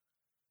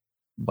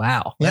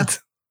 Wow. Yeah.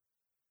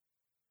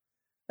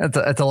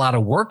 That's a lot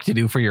of work to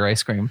do for your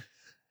ice cream.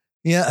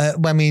 Yeah.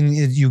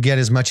 You get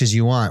as much as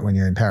you want when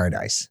you're in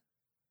paradise.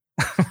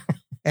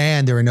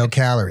 And there are no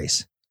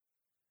calories.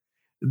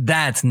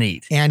 That's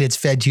neat. And it's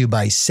fed to you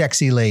by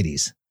sexy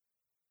ladies.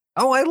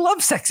 Oh, I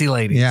love sexy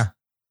ladies. Yeah.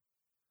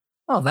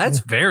 Oh, that's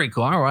very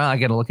cool. All right, I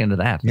got to look into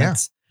that. Yeah.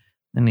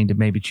 I need to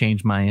maybe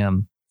change my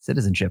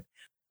citizenship.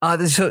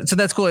 So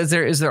that's cool. Are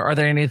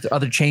there any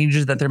other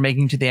changes that they're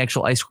making to the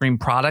actual ice cream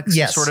products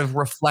yes. to sort of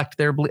reflect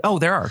their belief? Oh,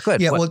 there are.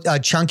 Good. Yeah. Well,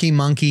 Chunky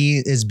Monkey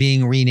is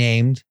being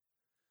renamed.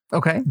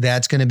 Okay.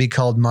 That's going to be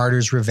called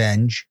Martyr's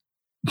Revenge.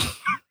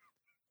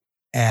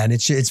 And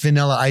it's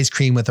vanilla ice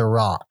cream with a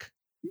rock.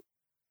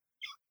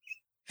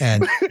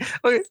 And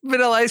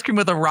vanilla ice cream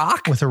with a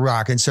rock? With a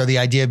rock. And so the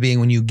idea being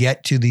when you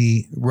get to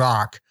the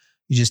rock,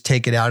 you just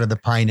take it out of the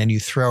pint and you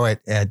throw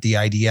it at the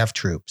IDF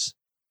troops.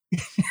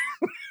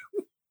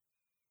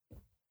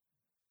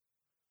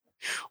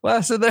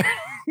 Well, so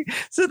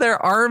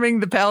they're arming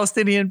the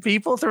Palestinian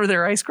people through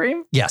their ice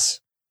cream? Yes.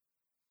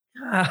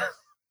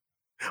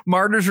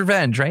 Martyr's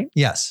revenge, right?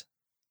 Yes.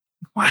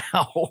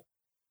 Wow.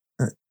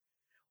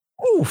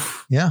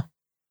 Oof. Yeah.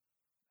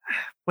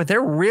 But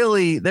they're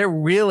really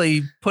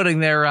putting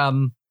their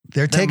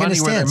they're taking money a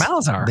stance. Where their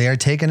mouths are. They are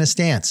taking a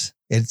stance.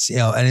 It's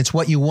and it's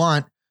what you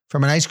want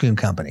from an ice cream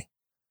company.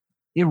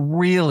 It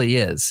really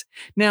is.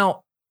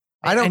 Now,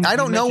 I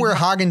don't know where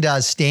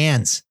Haagen-Dazs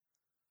stands.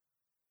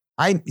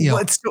 I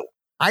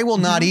will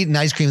not eat an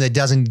ice cream that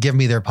doesn't give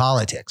me their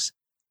politics.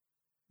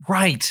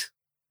 Right.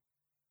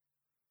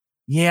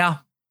 Yeah.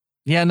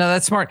 Yeah, no,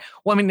 that's smart.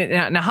 Well, I mean,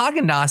 now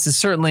Haagen-Dazs is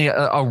certainly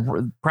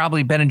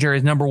probably Ben &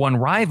 Jerry's number one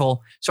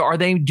rival. So are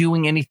they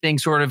doing anything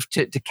sort of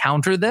to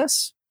counter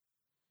this?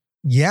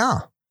 Yeah.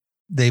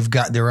 They've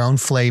got their own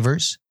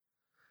flavors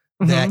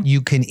that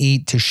you can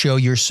eat to show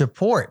your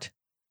support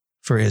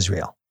for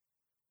Israel.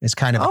 It's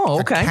kind of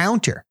a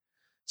counter.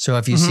 So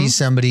if you see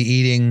somebody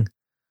eating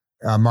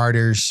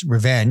Martyr's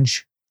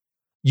Revenge,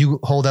 you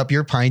hold up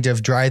your pint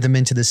of Dry Them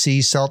Into the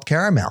Sea salt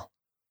caramel.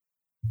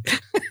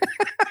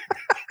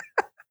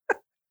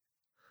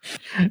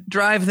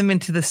 Drive them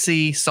into the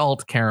sea,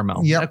 salt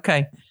caramel. Yep.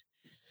 Okay.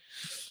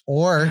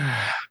 Or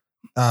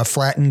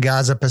flattened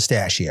Gaza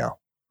pistachio.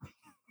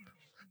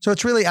 So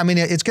it's really, I mean,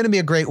 it's going to be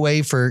a great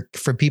way for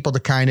people to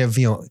kind of,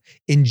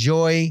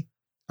 enjoy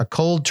a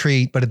cold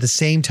treat, but at the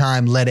same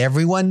time, let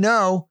everyone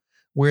know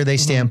where they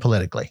stand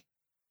politically.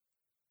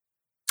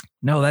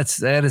 No,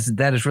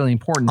 that is really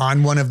important.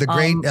 On one of the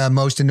great,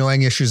 most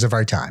annoying issues of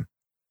our time.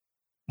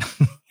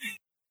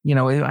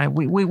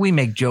 We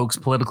make jokes,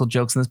 political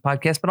jokes in this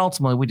podcast, but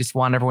ultimately we just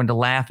want everyone to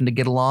laugh and to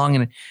get along.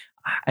 And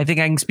I think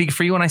I can speak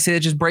for you when I say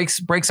it just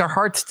breaks our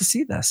hearts to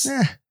see this.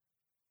 Yeah.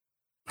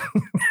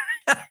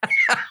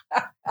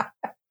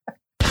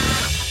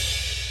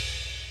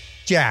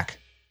 Jack.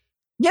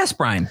 Yes,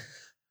 Brian.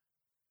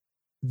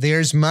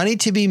 There's money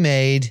to be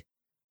made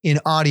in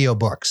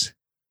audiobooks.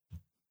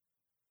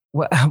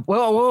 In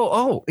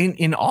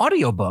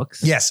audiobooks?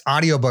 Yes,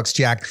 audiobooks,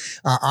 Jack.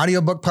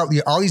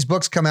 All these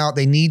books come out.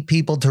 They need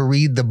people to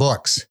read the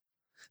books.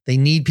 They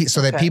need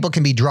so that people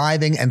can be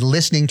driving and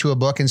listening to a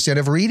book instead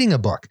of reading a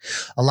book.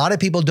 A lot of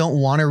people don't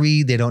want to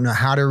read. They don't know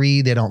how to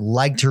read. They don't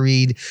like to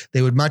read.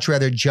 They would much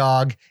rather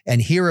jog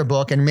and hear a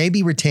book and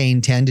maybe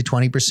retain 10 to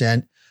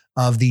 20%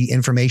 of the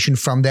information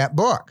from that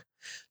book.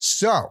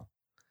 So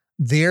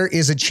there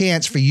is a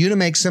chance for you to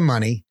make some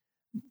money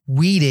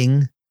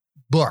reading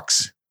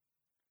books.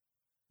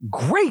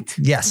 Great.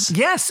 Yes.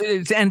 Yes.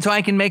 And so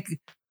I can make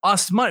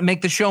us money,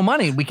 make the show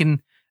money. We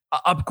can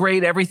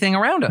upgrade everything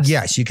around us.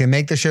 Yes, you can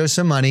make the show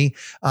some money.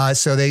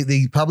 So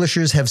the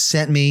publishers have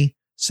sent me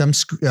some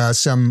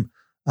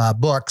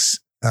books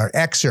or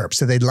excerpts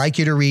that they'd like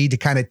you to read to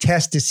kind of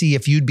test to see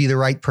if you'd be the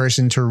right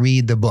person to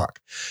read the book.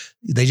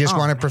 They just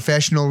want a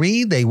professional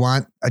read. They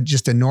want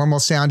just a normal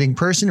sounding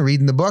person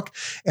reading the book.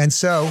 And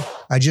so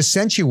I just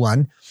sent you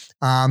one.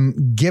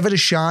 Give it a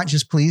shot.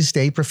 Just please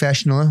stay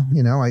professional.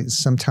 I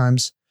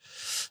sometimes,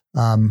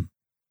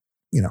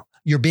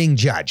 you're being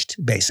judged,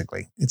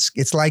 basically.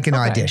 It's like an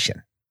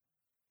audition.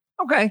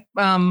 Okay.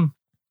 I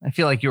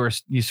feel like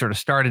you sort of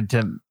started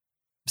to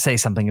say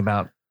something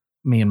about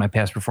me and my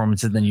past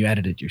performances, then you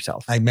edited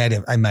yourself. I might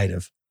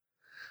have.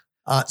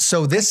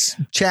 So this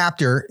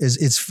chapter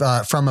is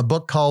from a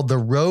book called The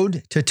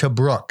Road to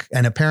Tobruk.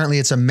 And apparently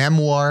it's a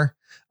memoir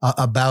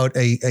about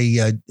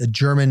a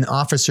German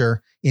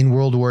officer in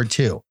World War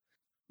II.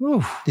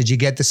 Oof. Did you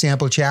get the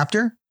sample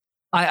chapter?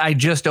 I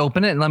just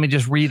opened it and let me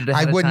just read it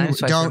ahead of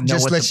time.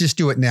 Let's just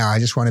do it now. I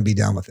just want to be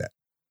done with it.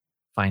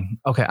 Fine.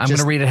 Okay. I'm going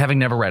to read it having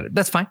never read it.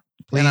 That's fine.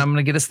 Please. And I'm going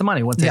to get us the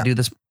money once I do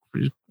this.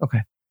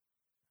 Okay.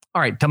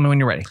 All right. Tell me when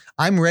you're ready.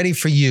 I'm ready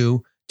for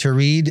you to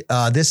read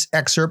this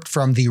excerpt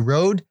from The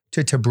Road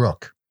to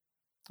Tobruk.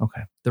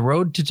 Okay. The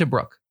Road to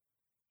Tobruk,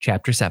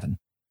 Chapter 7.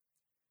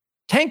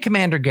 Tank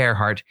Commander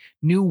Gerhardt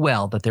knew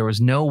well that there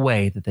was no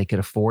way that they could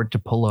afford to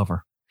pull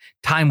over.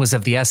 Time was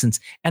of the essence,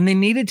 and they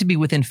needed to be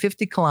within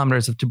 50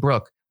 kilometers of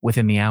Tobruk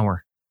within the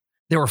hour.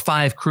 There were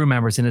 5 crew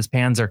members in his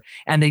Panzer,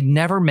 and they'd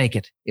never make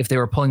it if they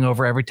were pulling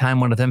over every time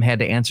one of them had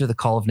to answer the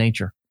call of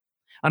nature.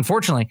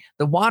 Unfortunately,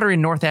 the water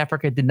in North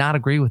Africa did not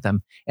agree with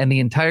them, and the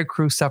entire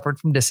crew suffered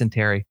from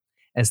dysentery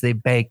as they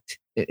baked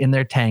in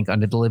their tank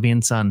under the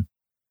Libyan sun.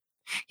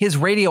 His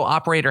radio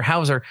operator,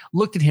 Hauser,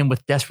 looked at him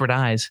with desperate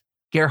eyes.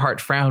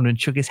 Gerhardt frowned and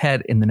shook his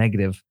head in the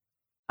negative.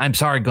 "I'm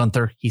sorry,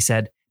 Gunther," he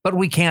said, "but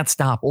we can't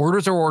stop.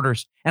 Orders are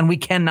orders, and we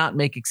cannot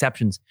make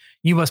exceptions.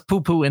 You must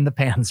poo-poo in the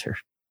Panzer."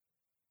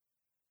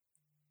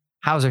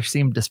 Hauser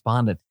seemed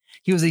despondent.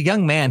 He was a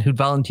young man who'd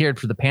volunteered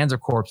for the Panzer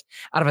Corps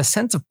out of a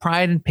sense of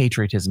pride and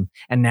patriotism,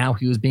 and now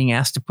he was being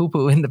asked to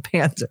poo-poo in the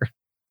Panzer.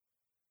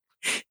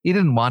 He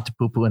didn't want to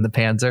poo-poo in the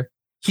Panzer.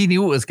 He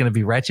knew it was going to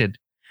be wretched.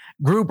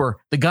 Gruber,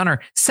 the gunner,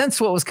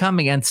 sensed what was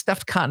coming and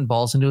stuffed cotton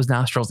balls into his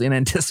nostrils in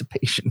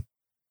anticipation.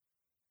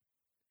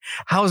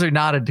 Hauser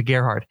nodded to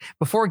Gerhardt.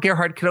 Before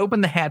Gerhardt could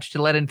open the hatch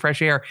to let in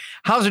fresh air,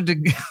 Hauser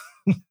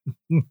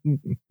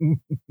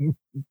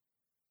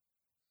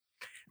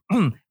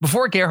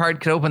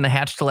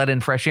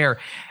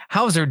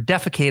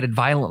defecated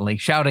violently,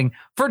 shouting,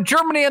 "For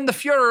Germany and the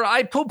Fuhrer,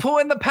 I poo-poo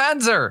in the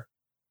Panzer!"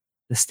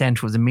 The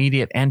stench was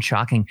immediate and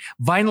shocking,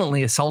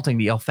 violently assaulting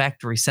the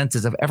olfactory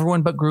senses of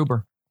everyone but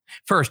Gruber.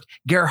 First,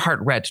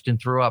 Gerhardt retched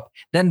and threw up,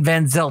 then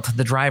Van Zelt,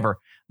 the driver,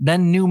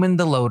 then Newman,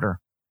 the loader.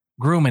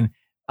 Grumman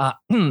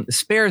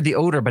spared the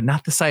odor, but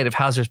not the sight of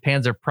Hauser's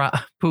Panzer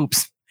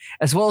poops,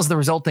 as well as the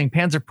resulting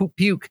Panzer poop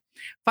puke,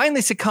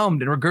 finally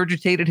succumbed and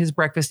regurgitated his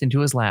breakfast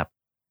into his lap.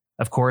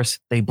 Of course,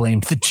 they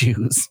blamed the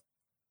Jews.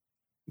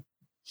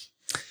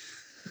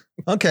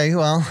 Okay,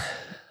 well,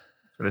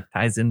 sort of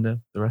ties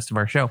into the rest of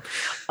our show.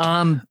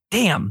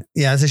 Damn.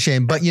 Yeah, it's a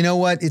shame. But you know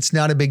what? It's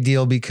not a big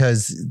deal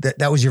because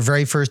that was your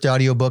very first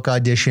audiobook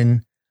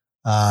audition.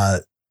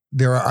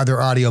 There are other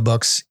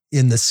audiobooks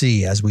in the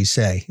sea, as we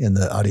say, in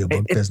the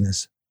audiobook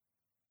business.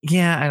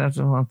 Yeah, I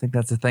don't think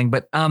that's a thing.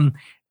 But all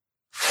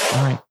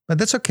right. But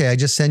that's okay. I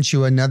just sent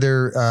you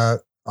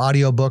another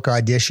audiobook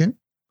audition.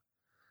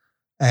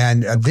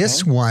 And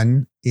this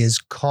one is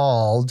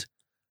called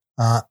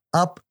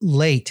Up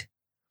Late.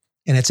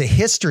 And it's a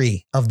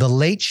history of the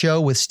Late Show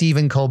with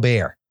Stephen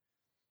Colbert.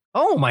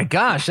 Oh my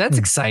gosh, that's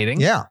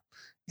exciting. Yeah.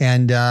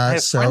 And I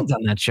have so friends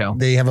on that show.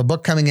 They have a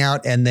book coming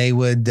out and they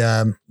would,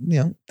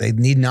 they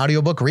need an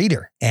audiobook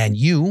reader and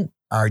you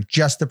are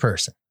just the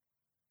person.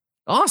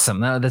 Awesome.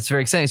 That's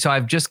very exciting. So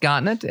I've just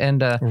gotten it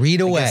and read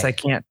away. I guess I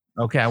can't.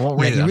 Okay. I won't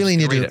read it. You really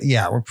need to read it.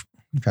 Yeah. We're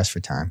pressed for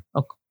time.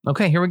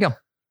 Okay. Here we go.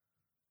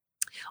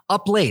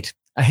 Up Late,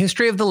 a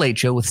history of the Late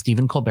Show with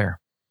Stephen Colbert.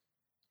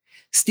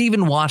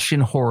 Stephen watched in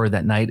horror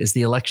that night as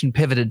the election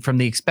pivoted from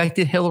the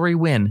expected Hillary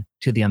win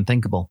to the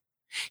unthinkable.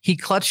 He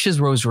clutched his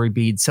rosary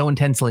beads so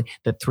intensely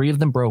that 3 of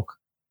them broke.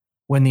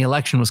 When the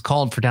election was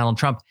called for Donald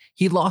Trump,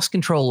 he lost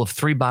control of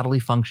 3 bodily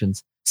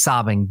functions,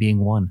 sobbing being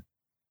one.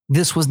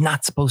 This was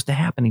not supposed to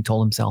happen, he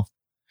told himself.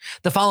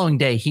 The following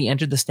day, he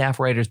entered the staff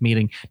writers'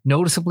 meeting,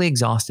 noticeably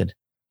exhausted.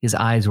 His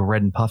eyes were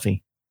red and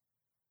puffy.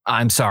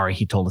 "I'm sorry,"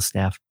 he told his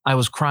staff. "I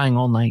was crying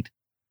all night."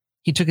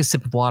 He took a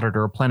sip of water to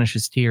replenish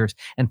his tears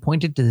and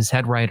pointed to his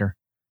head writer.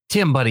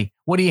 "Tim, buddy,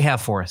 what do you have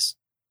for us?"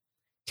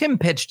 Tim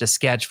pitched a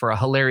sketch for a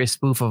hilarious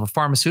spoof of a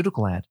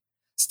pharmaceutical ad.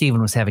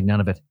 Stephen was having none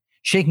of it.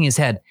 Shaking his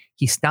head,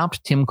 he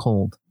stopped Tim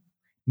cold.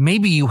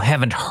 "Maybe you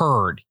haven't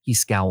heard," he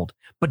scowled,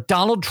 "but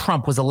Donald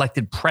Trump was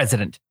elected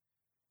president."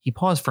 He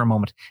paused for a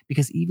moment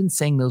because even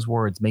saying those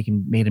words made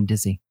him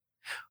dizzy.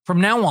 "From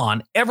now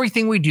on,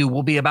 everything we do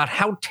will be about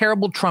how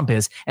terrible Trump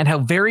is and how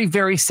very,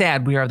 very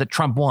sad we are that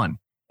Trump won.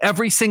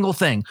 Every single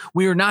thing.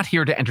 We are not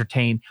here to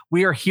entertain.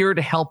 We are here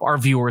to help our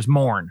viewers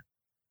mourn."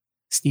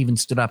 Stephen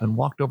stood up and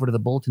walked over to the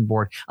bulletin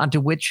board, onto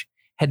which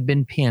had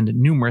been pinned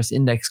numerous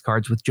index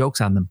cards with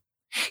jokes on them.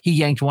 He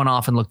yanked one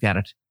off and looked at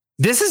it.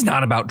 "This is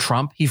not about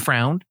Trump," he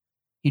frowned.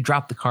 He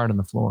dropped the card on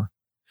the floor.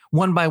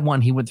 One by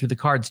one, he went through the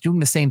cards,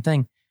 doing the same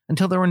thing,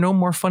 until there were no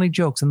more funny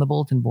jokes on the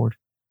bulletin board.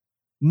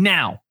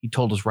 "Now," he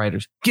told his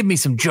writers, "give me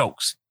some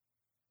jokes."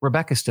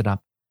 Rebecca stood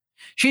up.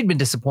 She'd been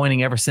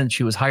disappointing ever since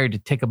she was hired to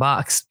tick a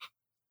box.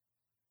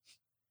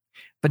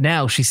 But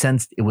now she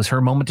sensed it was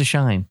her moment to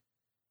shine.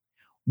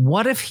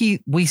 "What if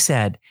we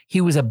said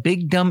he was a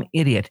big dumb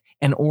idiot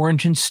and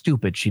orange and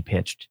stupid," she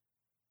pitched.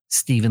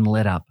 Stephen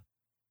lit up.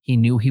 He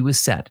knew he was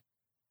set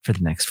for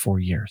the next 4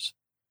 years.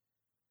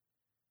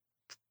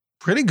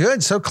 Pretty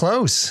good. So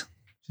close.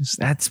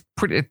 That's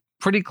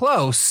pretty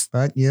close.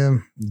 But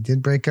you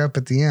did break up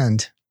at the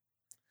end.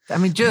 I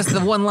mean, just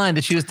the one line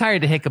that she was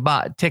hired to tick a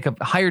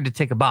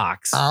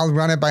box. I'll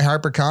run it by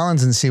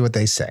HarperCollins and see what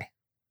they say.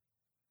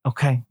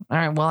 Okay. All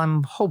right. Well,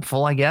 I'm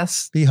hopeful, I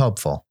guess. Be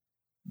hopeful.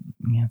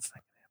 Yeah, it's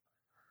like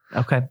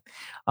okay.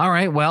 All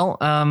right. Well,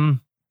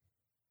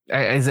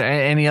 is there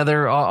any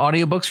other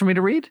audiobooks for me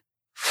to read?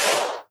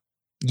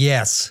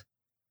 Yes.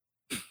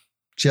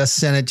 Just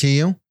sent it to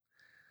you.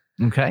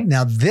 Okay.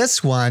 Now,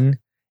 this one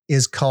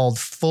is called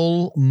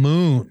Full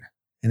Moon,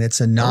 and it's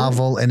a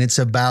novel, and it's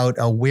about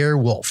a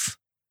werewolf.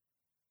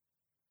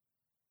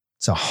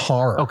 It's a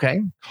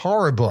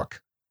horror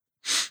book.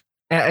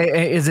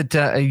 Is it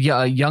a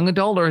young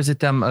adult or is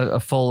it a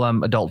full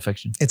adult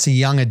fiction? It's a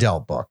young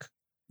adult book.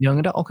 Young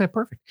adult. Okay,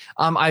 perfect.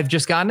 I've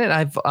just gotten it.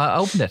 I've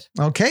opened it.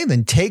 Okay,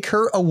 then take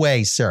her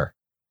away, sir.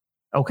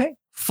 Okay.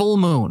 Full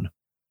Moon.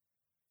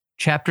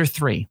 Chapter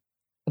 3.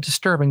 A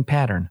disturbing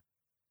pattern.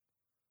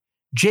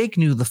 Jake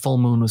knew the full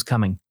moon was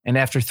coming, and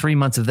after 3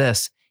 months of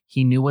this,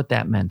 he knew what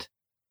that meant.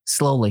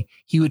 Slowly,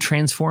 he would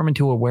transform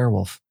into a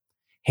werewolf.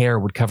 Hair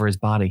would cover his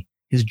body,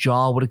 his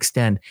jaw would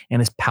extend,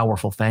 and his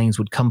powerful fangs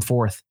would come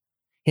forth.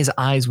 His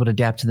eyes would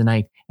adapt to the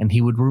night, and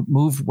he would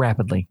move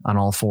rapidly on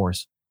all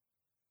fours.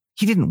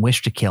 He didn't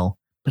wish to kill,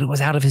 but it was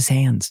out of his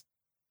hands.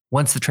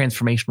 Once the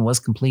transformation was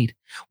complete,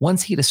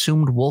 once he had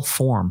assumed wolf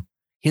form,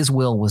 his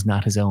will was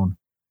not his own.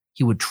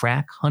 He would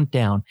track, hunt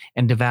down,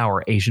 and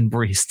devour Asian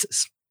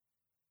baristas.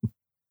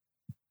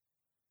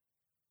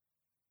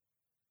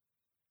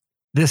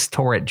 This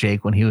tore at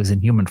Jake when he was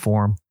in human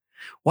form.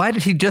 Why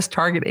did he just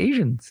target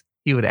Asians?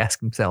 He would ask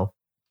himself.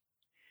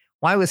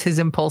 Why was his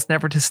impulse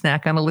never to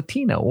snack on a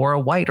Latino or a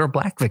white or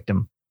black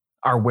victim?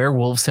 Are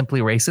werewolves simply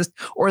racist,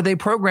 or are they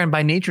programmed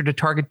by nature to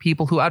target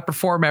people who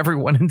outperform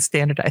everyone in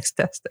standardized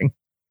testing?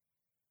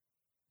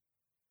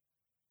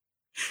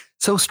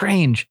 So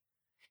strange.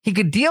 He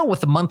could deal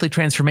with the monthly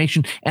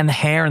transformation and the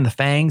hair and the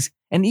fangs,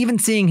 and even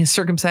seeing his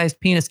circumcised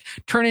penis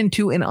turn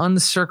into an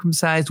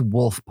uncircumcised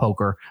wolf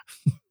poker.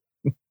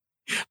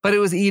 But it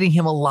was eating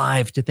him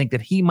alive to think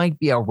that he might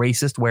be a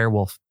racist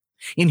werewolf.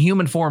 In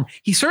human form,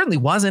 he certainly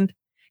wasn't.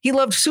 He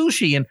loved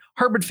sushi and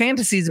harbored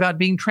fantasies about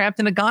being trapped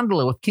in a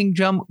gondola with Kim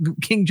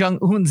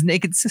Jong-un's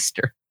naked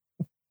sister.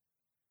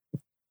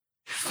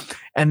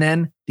 And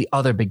then the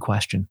other big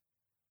question.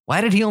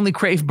 Why did he only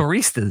crave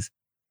baristas?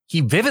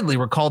 He vividly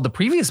recalled the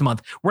previous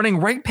month running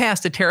right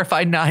past a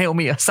terrified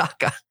Naomi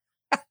Osaka.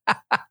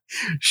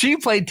 She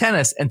played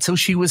tennis, and so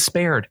she was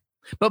spared.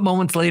 But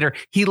moments later,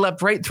 he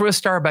leapt right through a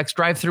Starbucks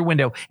drive-through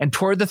window and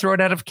tore the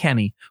throat out of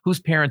Kenny, whose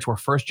parents were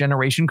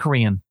first-generation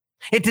Korean.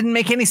 It didn't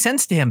make any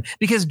sense to him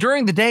because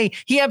during the day,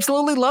 he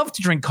absolutely loved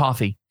to drink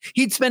coffee.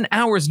 He'd spend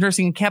hours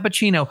nursing a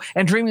cappuccino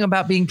and dreaming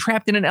about being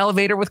trapped in an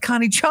elevator with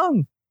Connie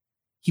Chung.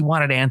 He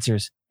wanted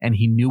answers, and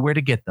he knew where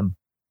to get them.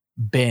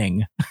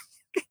 Bing.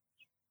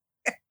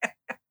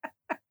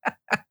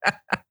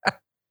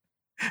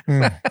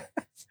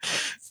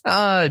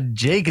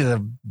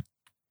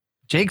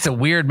 Jake's a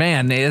weird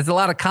man. There's a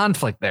lot of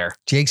conflict there.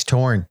 Jake's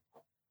torn.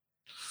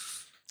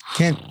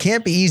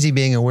 Can't be easy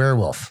being a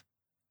werewolf.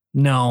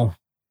 No,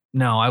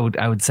 I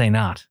would say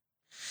not.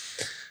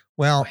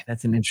 Well,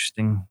 that's an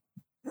interesting.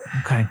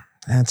 Okay,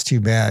 that's too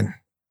bad.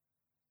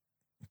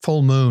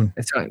 Full moon.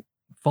 It's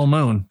full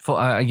moon.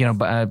 I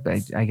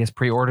guess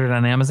pre-ordered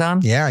on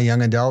Amazon. Yeah,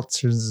 young adults.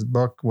 Here's the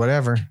book.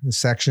 Whatever the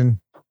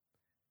section.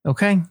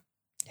 Okay.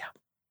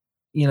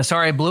 Yeah.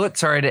 Sorry I blew it.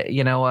 Sorry to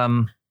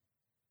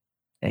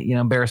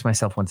embarrass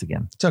myself once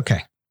again. It's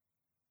okay.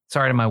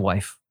 Sorry to my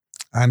wife.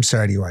 I'm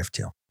sorry to your wife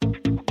too.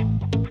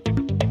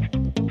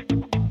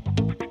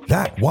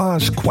 That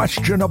was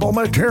Questionable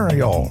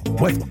Material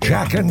with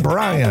Jack and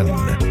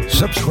Brian.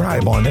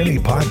 Subscribe on any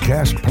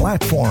podcast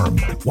platform.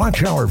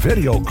 Watch our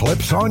video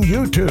clips on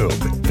YouTube.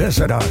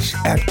 Visit us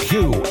at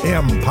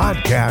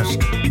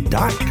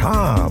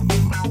qmpodcast.com.